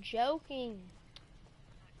 I'm joking.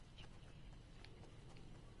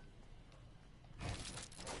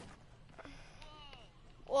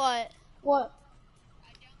 What? What?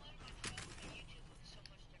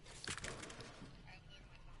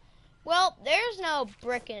 Well, there's no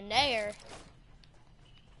brick in there.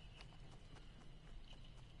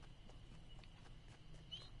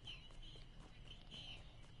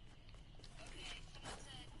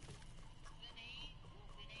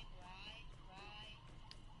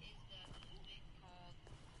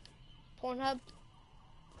 Pornhub.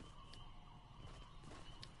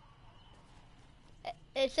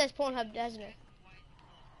 It says Pornhub, doesn't it?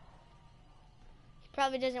 He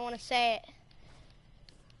probably doesn't want to say it.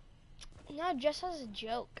 No, just as a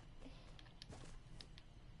joke.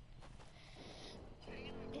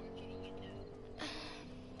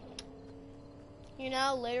 You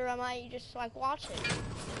know, later I might just like watch it.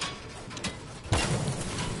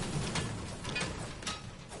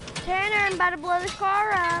 Tanner, I'm about to blow this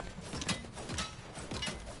car up.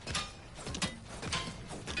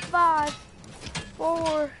 5,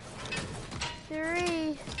 4,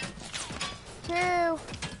 3, 2,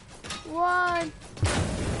 1.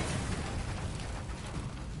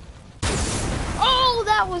 Oh,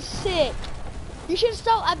 that was sick. You should have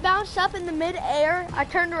saw I bounced up in the mid-air. I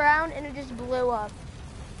turned around and it just blew up.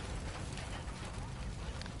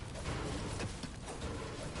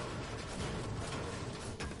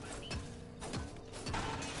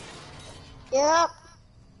 Yep.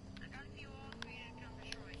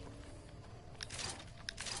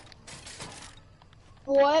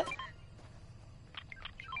 What?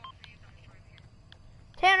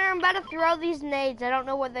 Tanner, I'm about to throw these nades. I don't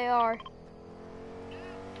know what they are.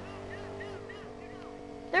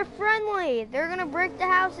 They're friendly. They're gonna break the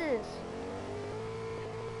houses.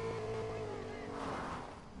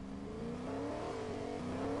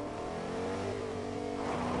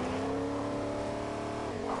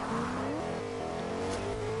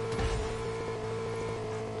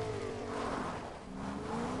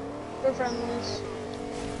 We're friendlies.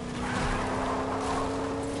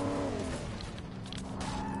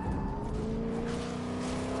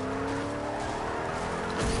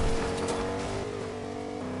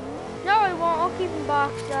 No, I won't. I'll keep them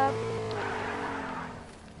boxed up.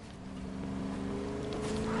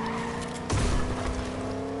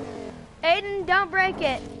 Aiden, don't break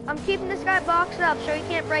it. I'm keeping this guy boxed up so he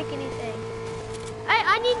can't break anything. Hey,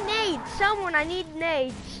 I need nades. Someone, I need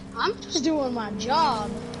nades. I'm just doing my job.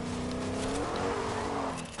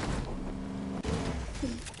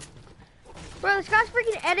 Bro, this guy's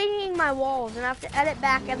freaking editing my walls, and I have to edit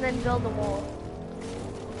back and then build the wall.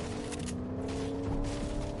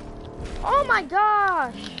 Oh my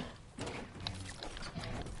gosh!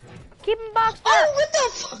 Keep him boxed up. Oh, what the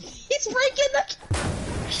fuck? He's breaking the...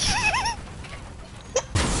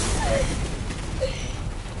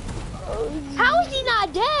 How is he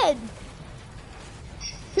not dead?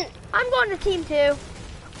 I'm going to team 2.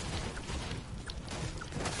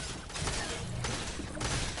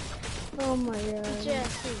 Oh my god.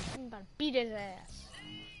 Jesse, I'm about to beat his ass.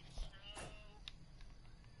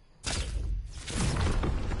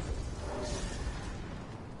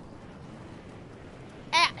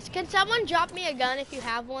 Can someone drop me a gun if you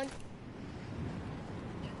have one?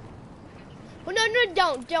 Well, no,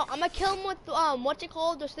 don't. I'm gonna kill him with what's it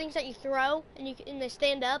called? Those things that you throw and they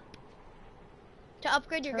stand up to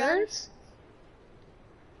upgrade your guns.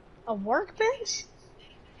 A workbench?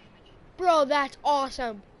 Bro, that's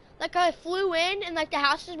awesome. Like I flew in and like the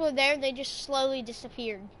houses were there, and they just slowly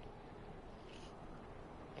disappeared.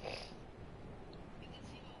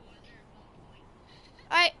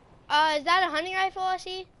 Alright, is that a hunting rifle I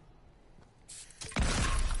see?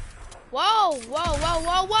 Whoa, whoa, whoa,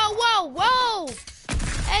 whoa, whoa, whoa, whoa!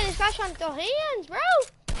 Hey, this guy's trying to throw hands, bro!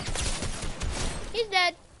 He's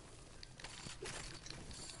dead.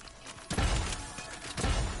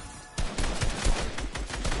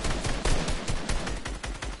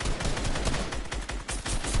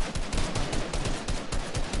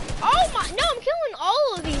 Oh my, no, I'm killing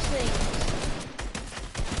all of these things.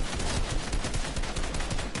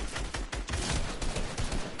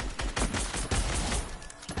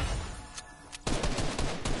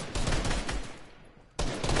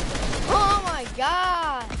 Oh my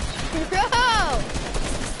gosh, bro. I'm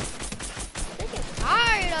freaking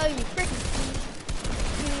tired of you freaking.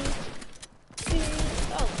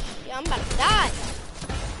 Oh shit, I'm about to die.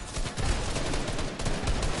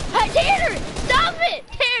 Hey, Tanner, stop it!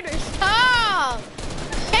 Tanner, stop!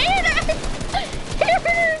 Tanner!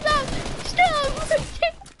 Tanner, stop! Stop!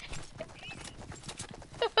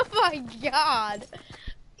 Oh my god.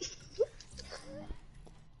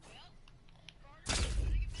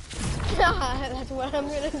 God, that's what I'm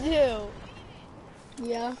gonna do.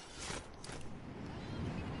 Yeah.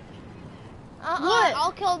 What?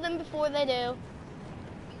 I'll kill them before they do.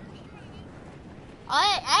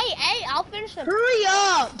 Hey, I'll finish them. Hurry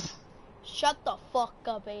up! Shut the fuck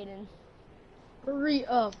up, Aiden. Hurry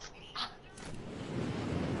up.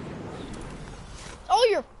 Oh,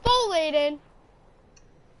 you're full, Aiden.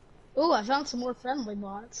 Oh, I found some more friendly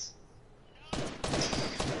bots.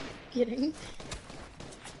 Kidding.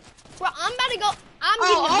 Well, I'm about to go.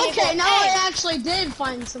 Oh, okay. Now I actually did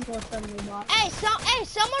find some more friendly bots. Hey,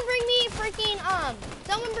 someone bring me freaking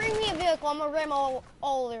someone bring me a vehicle. I'm gonna ram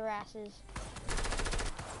all their asses.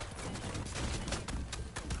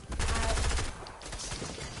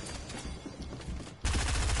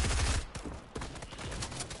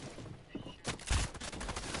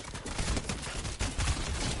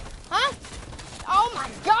 Huh? Oh my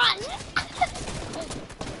god!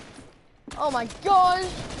 Oh my gosh!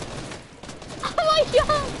 Oh my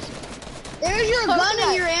gosh! There's your gun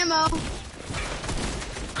and your ammo.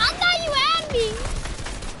 I thought you had me!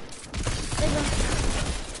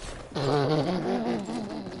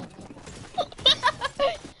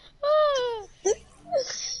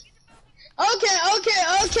 Okay.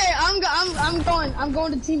 I'm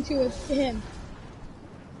going to team 2 with him.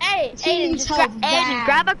 Hey, Aiden,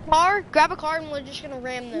 grab a car, and we're just gonna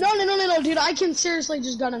ram them. No, dude, I can seriously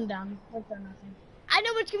just gun him down. Like they're nothing. I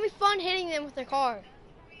know, but it's gonna be fun hitting them with their car.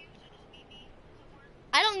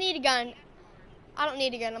 I don't need a gun. I'm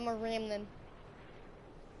gonna ram them.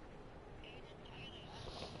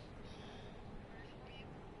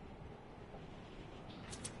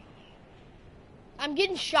 I'm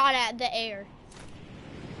getting shot at in the air.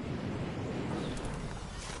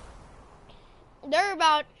 They're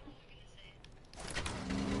about.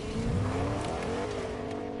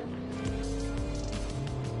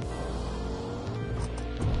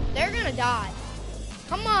 They're gonna die.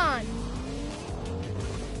 Come on.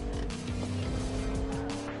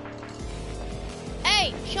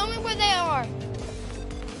 Hey, show me where they are.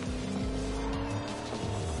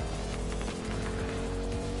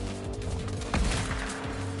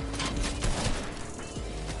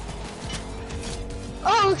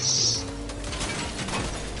 Oh,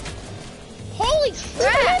 Holy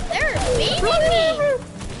crap, they're beating me.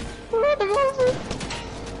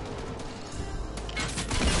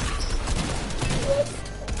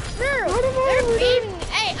 They're beating me.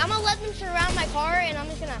 Hey, I'm gonna let them surround my car and I'm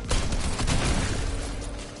just gonna.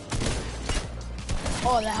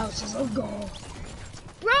 Oh, the house is a goal.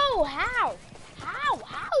 Bro, how?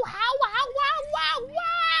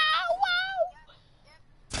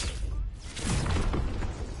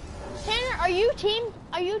 Tanner, are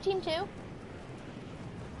you team 2?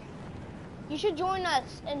 You should join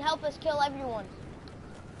us and help us kill everyone.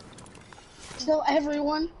 Kill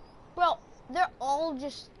everyone? Bro, they're all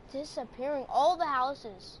just disappearing, all the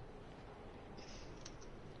houses.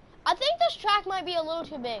 I think this track might be a little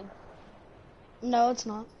too big. No, it's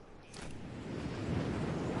not.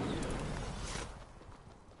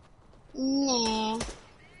 Nah.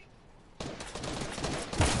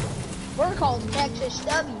 We're called Texas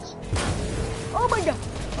Stubbies. Oh my god.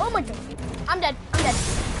 I'm dead.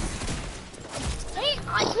 Hey,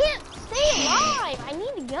 I can't stay alive. I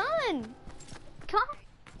need a gun. God.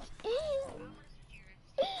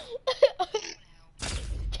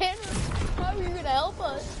 Tanner, how are you gonna help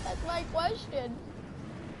us? That's my question.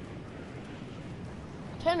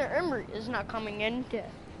 Tanner Emery is not coming in to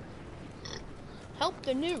help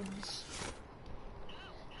the noobs.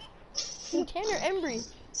 Can Tanner Embry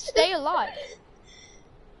stay alive?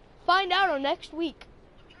 Find out on next week.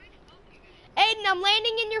 Aiden, I'm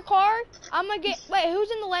landing in your car. I'm gonna get. Wait,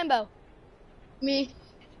 who's in the Lambo? Me.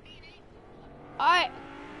 Alright.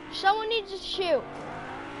 Someone needs to shoot.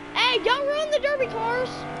 Hey, don't ruin the derby cars.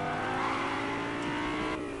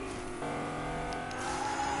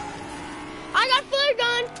 I got flare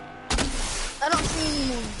gun. I don't see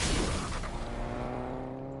anyone.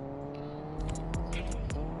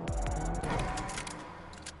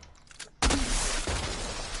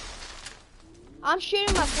 I'm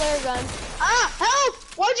shooting my flare gun. Ah, help!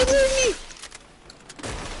 Why'd you leave me?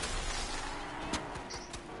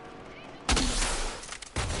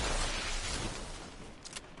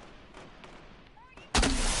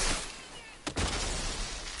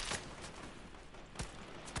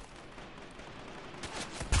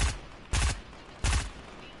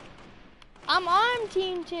 I'm on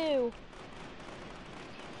team 2.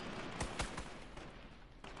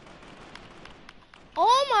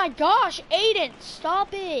 Oh my gosh, Aiden,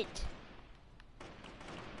 stop it.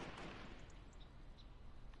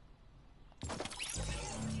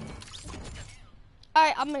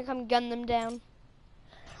 Alright, I'm gonna come gun them down.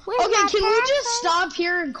 Okay, can we just stop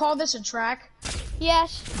here and call this a track?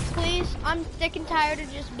 Yes, please. I'm sick and tired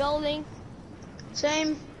of just building.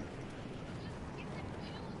 Same.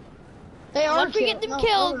 They are Once we get them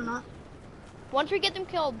killed. No, they're not. Once we get them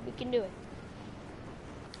killed, we can do it.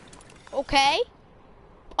 Okay?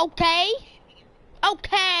 Okay?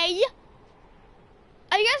 Okay?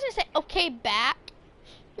 Are you guys gonna say okay back?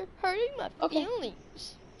 You're hurting my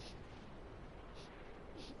feelings.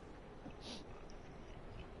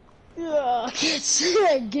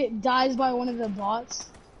 Get dies by one of the bots.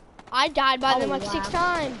 I died by them like laugh. 6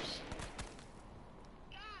 times.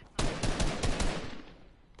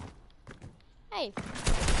 Hey,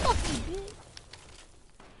 fuck you, bitch.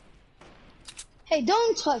 Hey,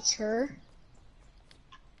 don't touch her.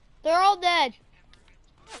 They're all dead.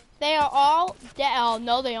 They are all dead. Oh,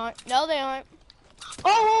 no they aren't. No they aren't.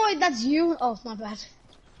 Oh, wait, that's you? Oh, my bad.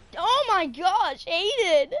 Oh my gosh,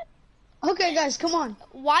 Aiden. Okay, guys, come on.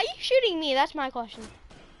 Why are you shooting me? That's my question.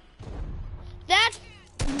 That's...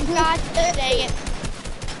 God dang it.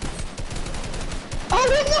 Oh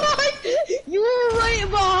my! You were right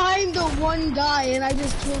behind the one guy and I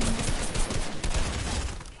just killed you.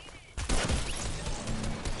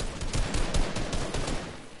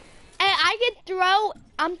 Hey,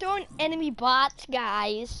 I'm throwing enemy bots,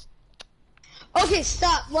 guys. Okay,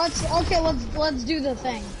 stop. Let's do the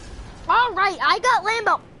thing. All right, I got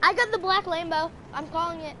Lambo. I got the black Lambo. I'm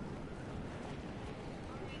calling it.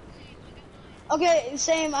 Okay,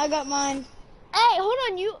 same. I got mine. Hey, hold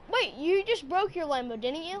on. You just broke your Lambo,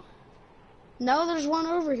 didn't you? No, there's one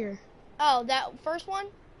over here. Oh, that first one?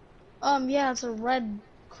 Yeah, it's a red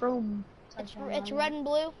chrome. It's red and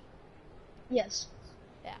blue? Yes.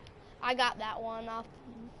 Yeah. I got that one off.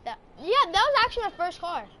 That yeah, that was actually my first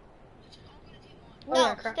car. Oh, No,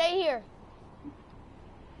 yeah, crap. stay here.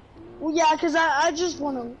 Well, yeah, cause I just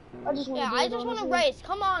wanna. Yeah, I just want to race.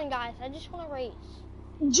 Come on, guys. I just want to race.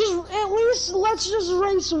 Just at least let's just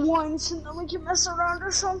race once, and then we can mess around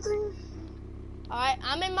or something. All right,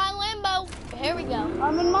 I'm in my Lambo. Here we go.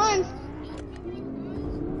 I'm in mine.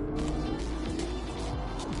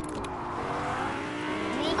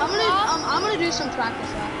 I'm gonna do some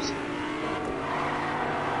practice laps.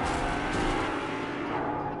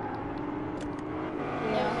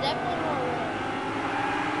 There's definitely more room.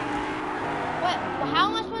 What? Well, how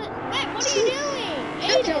am I supposed to... Wait, what are you doing?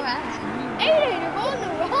 Aiden! Aiden, you're going the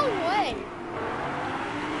wrong way.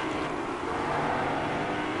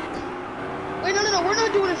 Wait, no, we're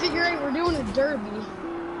not doing a figure eight, we're doing a derby.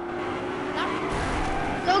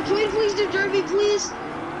 No, can we please do derby, please?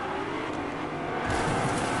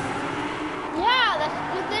 Yeah, that's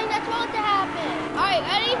the thing that's about to happen. Alright,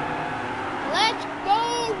 ready? Let's go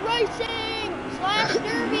racing! Slash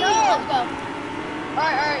derby! No. Let's go.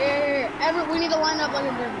 Alright, here. We need to line up like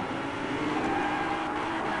a derby.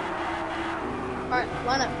 Alright,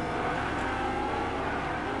 line up.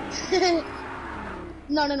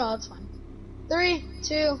 No, it's fine. 3,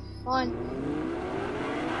 2, 1.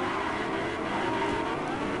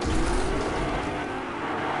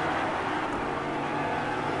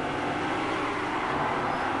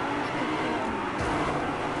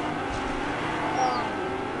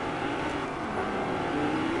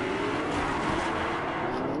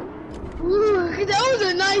 That was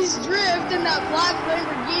a nice drift in that black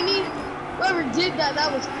Lamborghini. Whoever did that,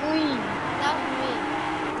 that was clean. That was me.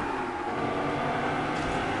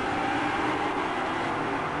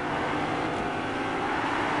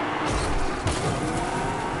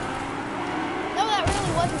 No, that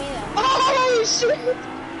really was me though. Oh shit!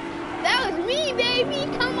 That was me, baby.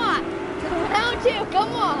 Come on. Round 2.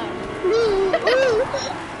 Come on.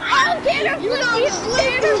 Oh, Tanner flipped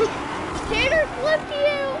you. Tanner flipped you.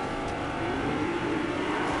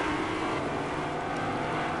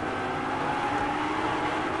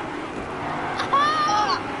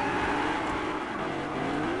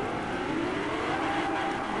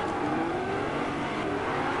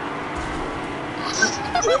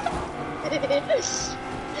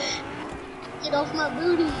 Get off my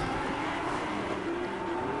booty.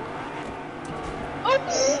 Oh.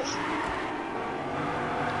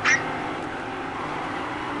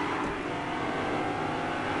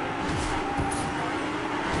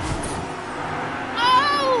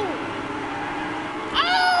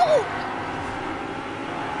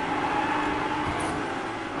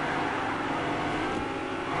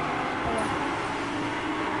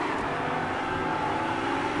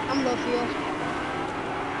 I'm low field.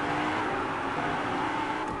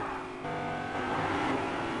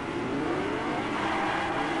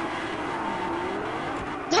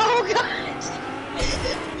 Oh god!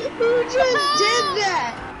 Who just did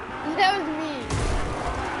that? That was me.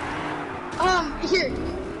 Here.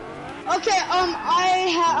 Okay,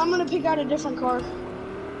 I'm gonna pick out a different car.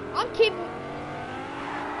 I'm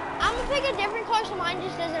gonna pick a different car so mine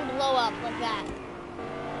just doesn't blow up like that.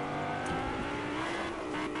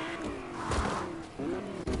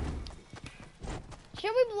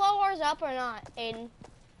 Should we blow ours up or not, Aiden?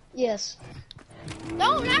 Yes.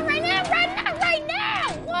 No, not right now, not right now!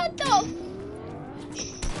 What the?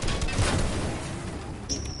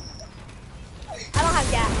 I don't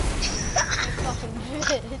have gas. Fucking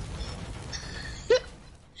shit.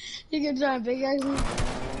 You can try and big axe me.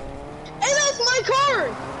 Hey, that's my car!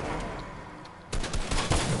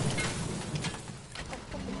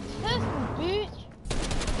 This bitch.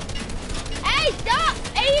 Hey, stop!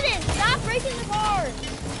 Aiden, stop breaking the cars!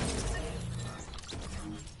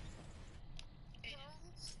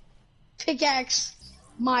 Pickaxe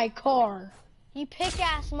my car. You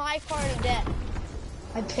pickass my car to death.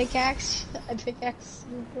 I pickaxe. If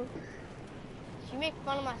you make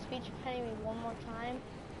fun of my speech impediment me one more time,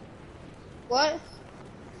 What?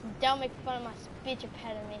 don't make fun of my speech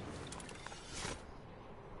impediment.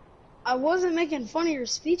 I wasn't making fun of your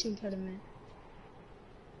speech impediment.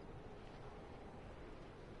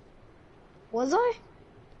 Was I?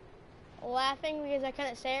 Laughing because I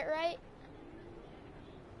couldn't say it right?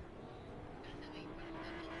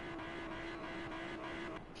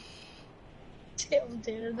 Damn,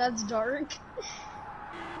 Tanner, that's dark.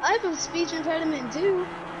 I have a speech impediment too.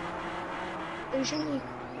 Recently.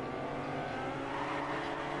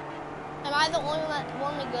 Am I the only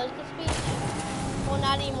one that goes to speech? Well,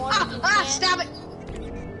 not anymore. because you can't. Stab it!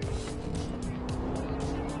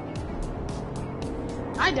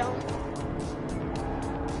 I don't.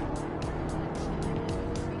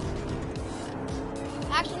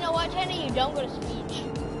 know what, Tanner? You don't go to speech.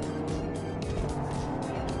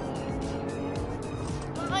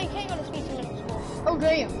 Oh, you can't go to speech in middle school. Oh,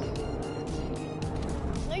 damn.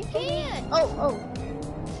 No, you can't. Oh.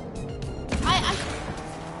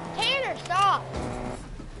 Tanner, stop.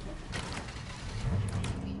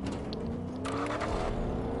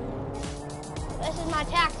 This is my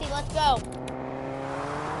taxi. Let's go.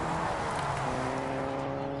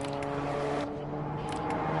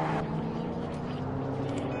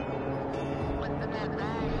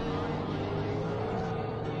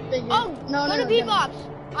 Oh, no, go no, to B-Box.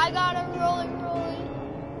 I got a rolly.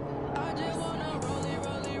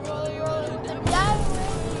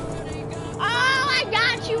 Oh, I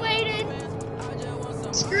got you, Aiden.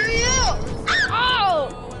 Screw you. Oh.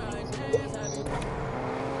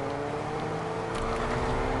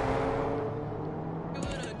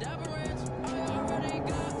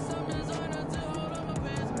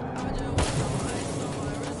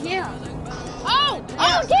 Yeah. Oh,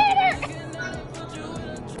 Tanner.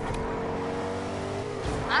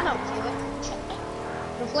 I don't feel it.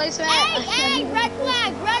 Replacement. Hey, red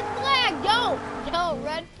flag, don't,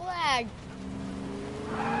 red flag.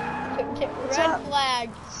 Red flag.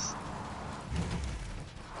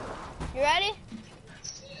 You ready?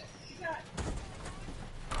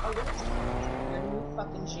 Oh, this is my new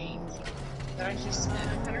fucking jeans that I just spent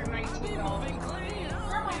 $119 on.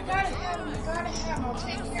 Oh my god, I'll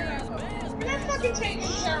take care of them. You're not fucking taking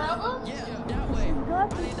care of them.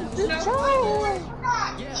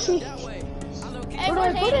 Hey,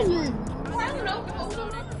 where's Aiden? I don't know.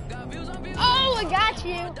 Oh, I got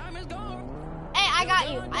you. Hey, I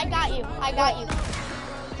got you.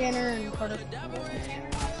 Tanner and Carter.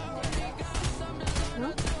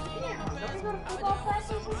 Huh?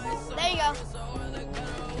 There you go.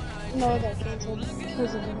 No, that canceled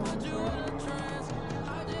because of the wrong.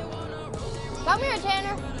 Come here,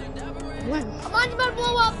 Tanner. When? Come on, you better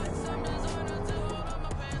blow up.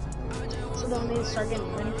 So don't need to start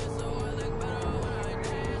getting ready.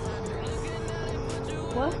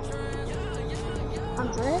 What? I'm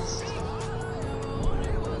dressed?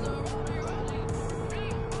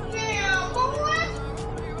 Yeah, boy.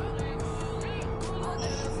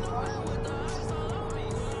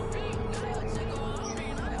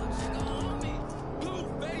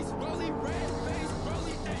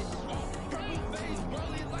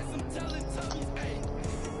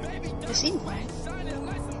 I seen that.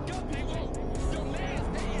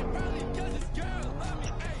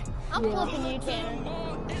 I'm flipping you, Tanner.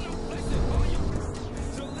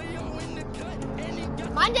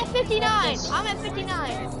 Mine's at 59. I'm at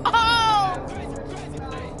 59. Oh!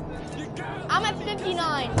 I'm at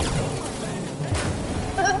 59.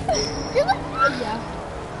 Yeah.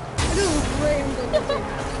 I just random.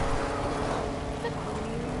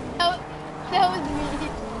 That was me.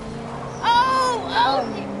 Oh!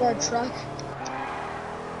 The truck.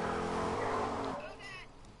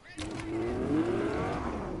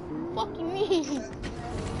 Fuck me.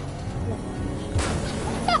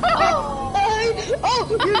 Oh,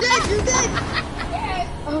 you're dead.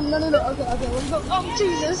 Oh, no. Okay, let's go. Oh,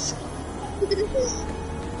 Jesus.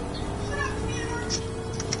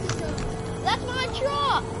 That's my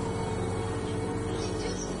truck.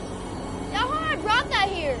 That's how I brought that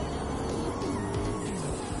here.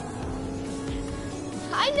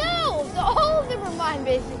 I know. So all of them are mine,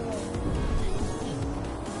 basically.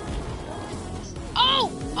 Oh!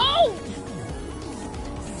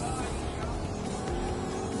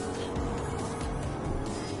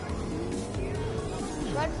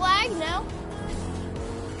 Red flag, no?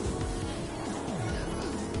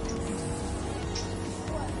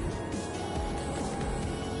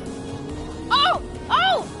 Oh!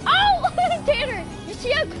 Tanner, you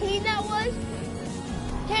see how clean that was?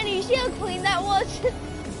 Tanner, you see how clean that was?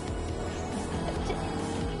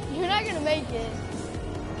 You're not gonna make it.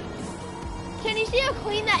 Can you see how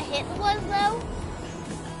clean that hit was, though?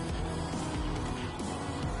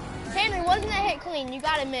 Tanner, wasn't that hit clean? You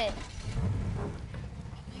gotta admit.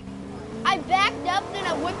 I backed up, then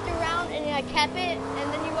I whipped around, and I kept it,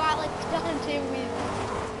 and then you got like done too.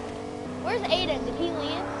 Where's Aiden? Did he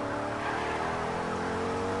leave?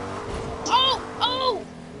 Oh!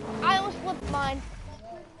 I almost flipped mine.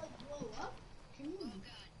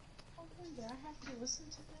 Do I have to listen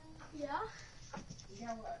to them? Yeah?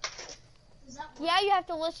 Yeah, what? Yeah, you have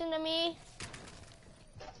to listen to me.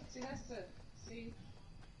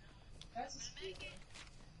 That's a speaker.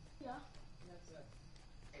 Yeah. That's it.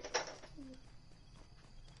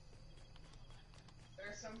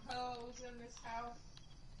 There's some hoes in this house.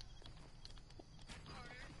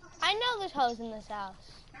 I know there's hoes in this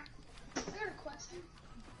house. Is there a question?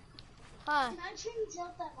 Huh? Huh? Can I change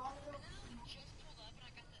out that monitor?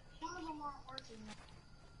 One of them aren't working.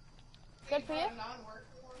 Good for you.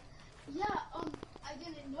 Yeah, I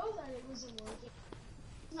didn't know that it wasn't working.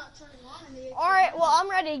 It's not turning on and the Alright, well, I'm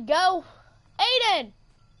ready to go. Aiden!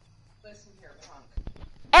 Listen here, punk.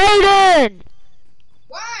 Aiden!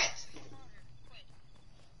 What?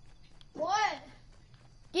 What?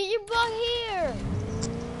 Get your butt here!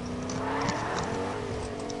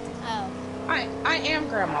 Oh. I am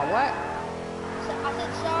Grandma. What? I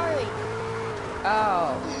said sorry.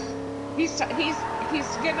 Oh. He's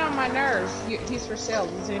getting on my nerves. He's for sale.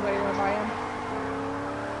 Does anybody want to buy him?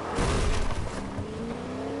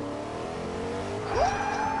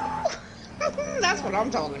 That's what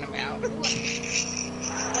I'm talking about. What'd she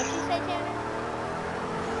say, Tanner?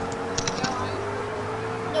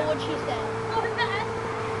 No, what'd she say?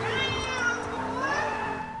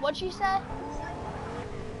 What'd she say?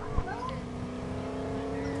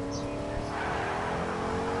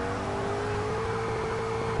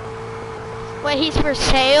 Wait, he's for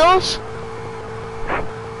sales?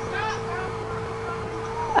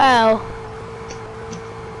 Oh.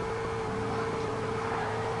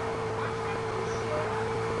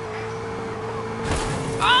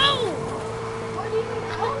 Oh! What do you need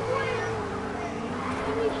help with?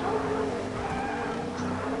 You need help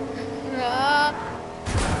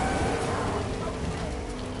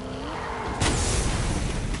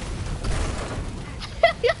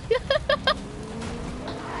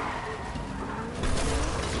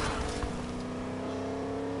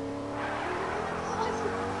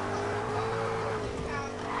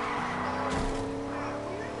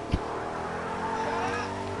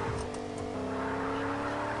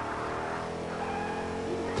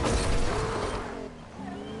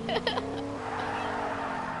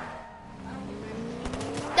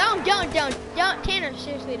Don't, Tanner,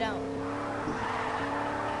 seriously don't.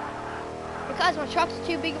 Because my truck's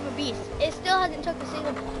too big of a beast. It still hasn't took a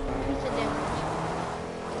single piece of damage.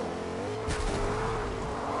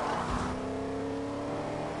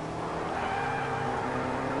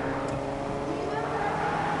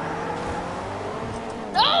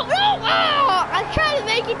 No, no, oh! I'm trying to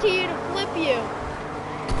make it to you to flip you.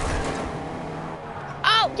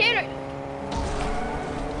 Oh, Tanner!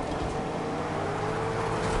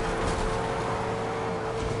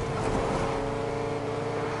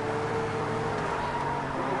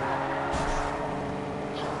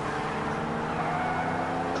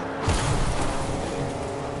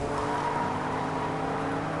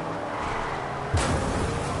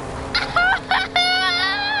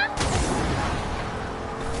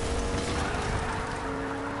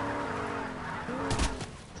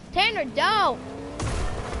 Tanner, don't!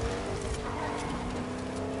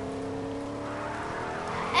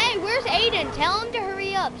 Hey, where's Aiden? Tell him to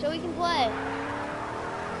hurry up so we can play.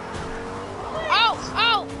 Oh,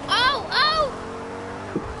 oh, oh, oh!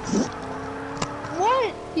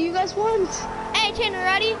 What do you guys want? Hey, Tanner,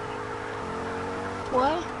 ready?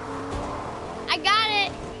 What? I got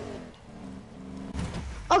it.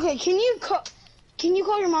 Okay, can you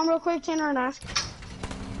call your mom real quick, Tanner, and ask?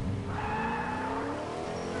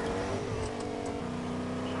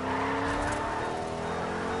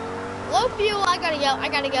 Low fuel, I gotta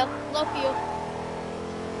go. Low fuel.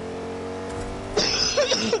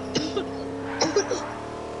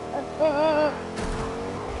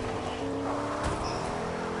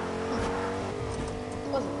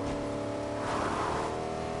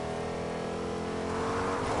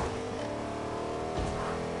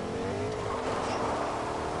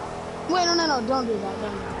 Wait, no, don't do that,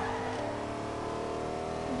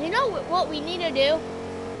 Do you know what we need to do?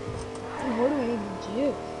 What do we need to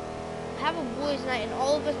do? Have a boys' night and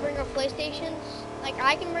all of us bring our PlayStations. Like,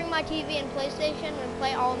 I can bring my TV and PlayStation and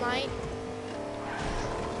play all night.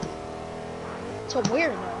 So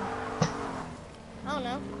weird, though. I don't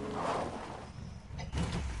know.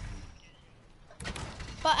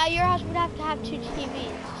 But at your house, we'd have to have 2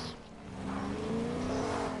 TVs.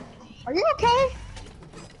 Are you okay?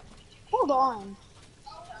 Hold on.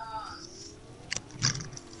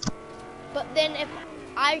 But then if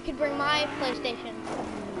I could bring my PlayStation.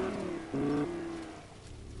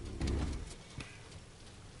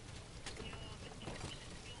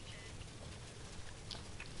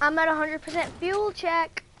 I'm at 100% fuel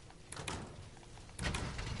check.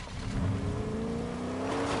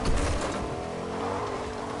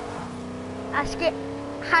 I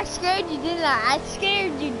scared you, didn't I? I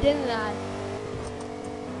scared you, didn't I?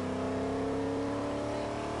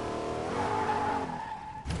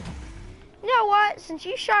 You know what? Since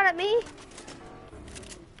you shot at me,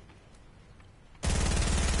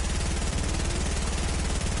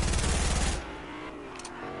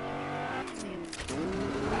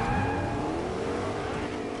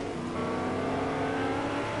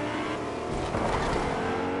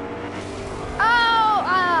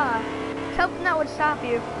 hoping that would stop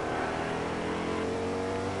you.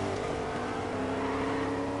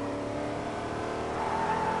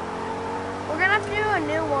 We're gonna have to do a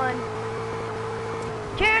new one.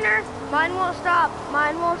 Tanner, mine won't stop.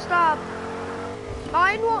 Mine won't stop.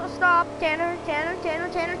 Mine won't stop. Tanner, Tanner, Tanner,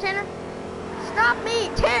 Tanner, Tanner. Stop me,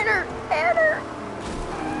 Tanner, Tanner.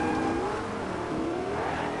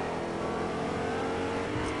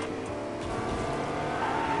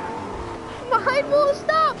 Mine won't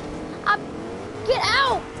stop. Get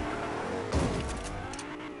out.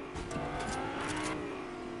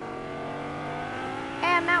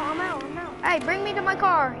 Hey, I'm out, I'm out, I'm out. Hey, bring me to my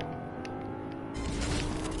car.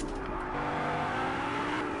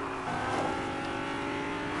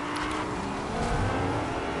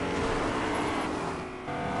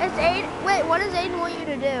 Wait, what does Aiden want you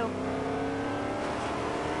to do?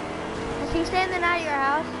 Is he staying the night at your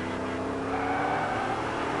house?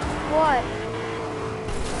 What?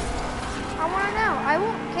 I want to know. I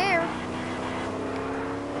won't care.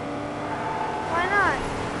 Why not?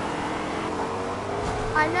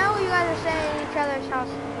 I know you guys are staying at each other's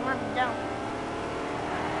house. I don't.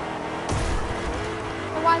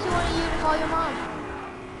 Then why does he want you to call your mom?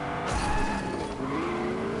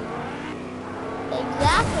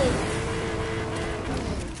 Exactly.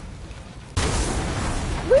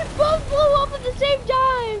 We both blew up at the same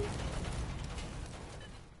time.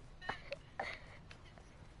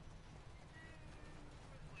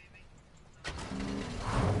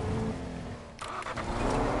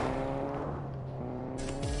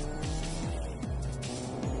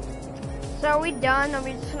 So are we done? Are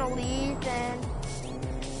we just gonna leave then?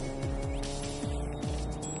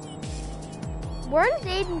 What is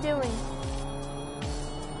Aiden doing?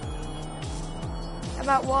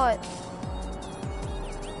 About what?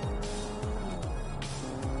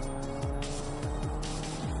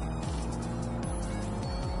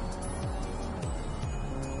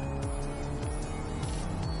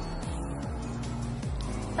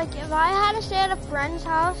 Like, if I had to stay at a friend's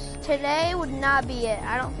house, today would not be it.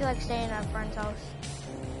 I don't feel like staying at a friend's house.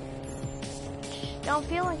 Don't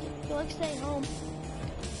feel like it. I feel like staying home.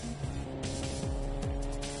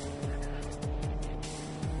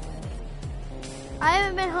 I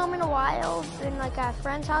haven't been home in a while, been like at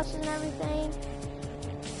friends' houses and everything.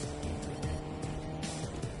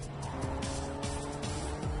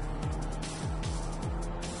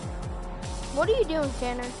 What are you doing,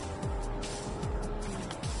 Tanner?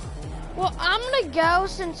 Well, I'm gonna go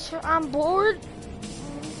since I'm bored.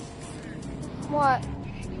 What?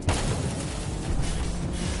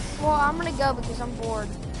 Well, I'm gonna go because I'm bored.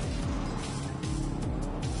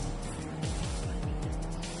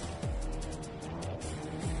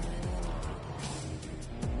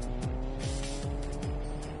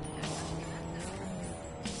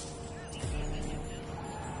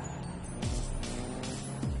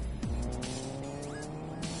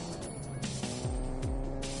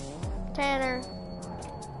 Tanner.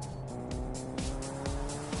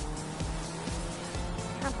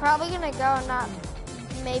 I'm probably gonna go and not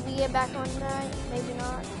maybe get back on tonight, maybe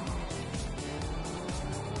not.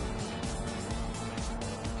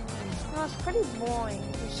 No, it's pretty boring.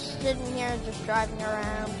 Just sitting here and just driving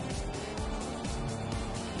around.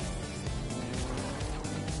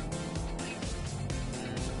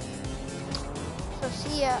 So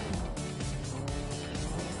see ya.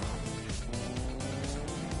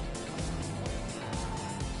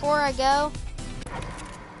 Before I go,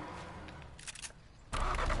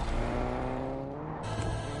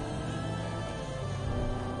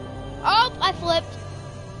 oh, I flipped.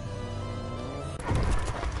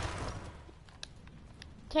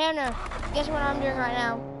 Tanner, guess what I'm doing right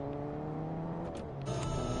now?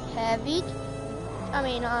 Heavy.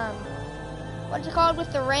 What's it called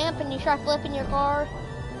with the ramp and you try flipping your car?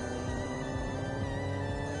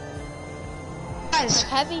 Guys,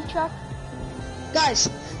 heavy truck. Guys.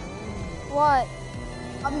 What?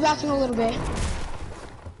 I'll be back in a little bit.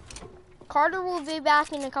 Carter will be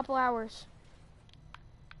back in a couple hours.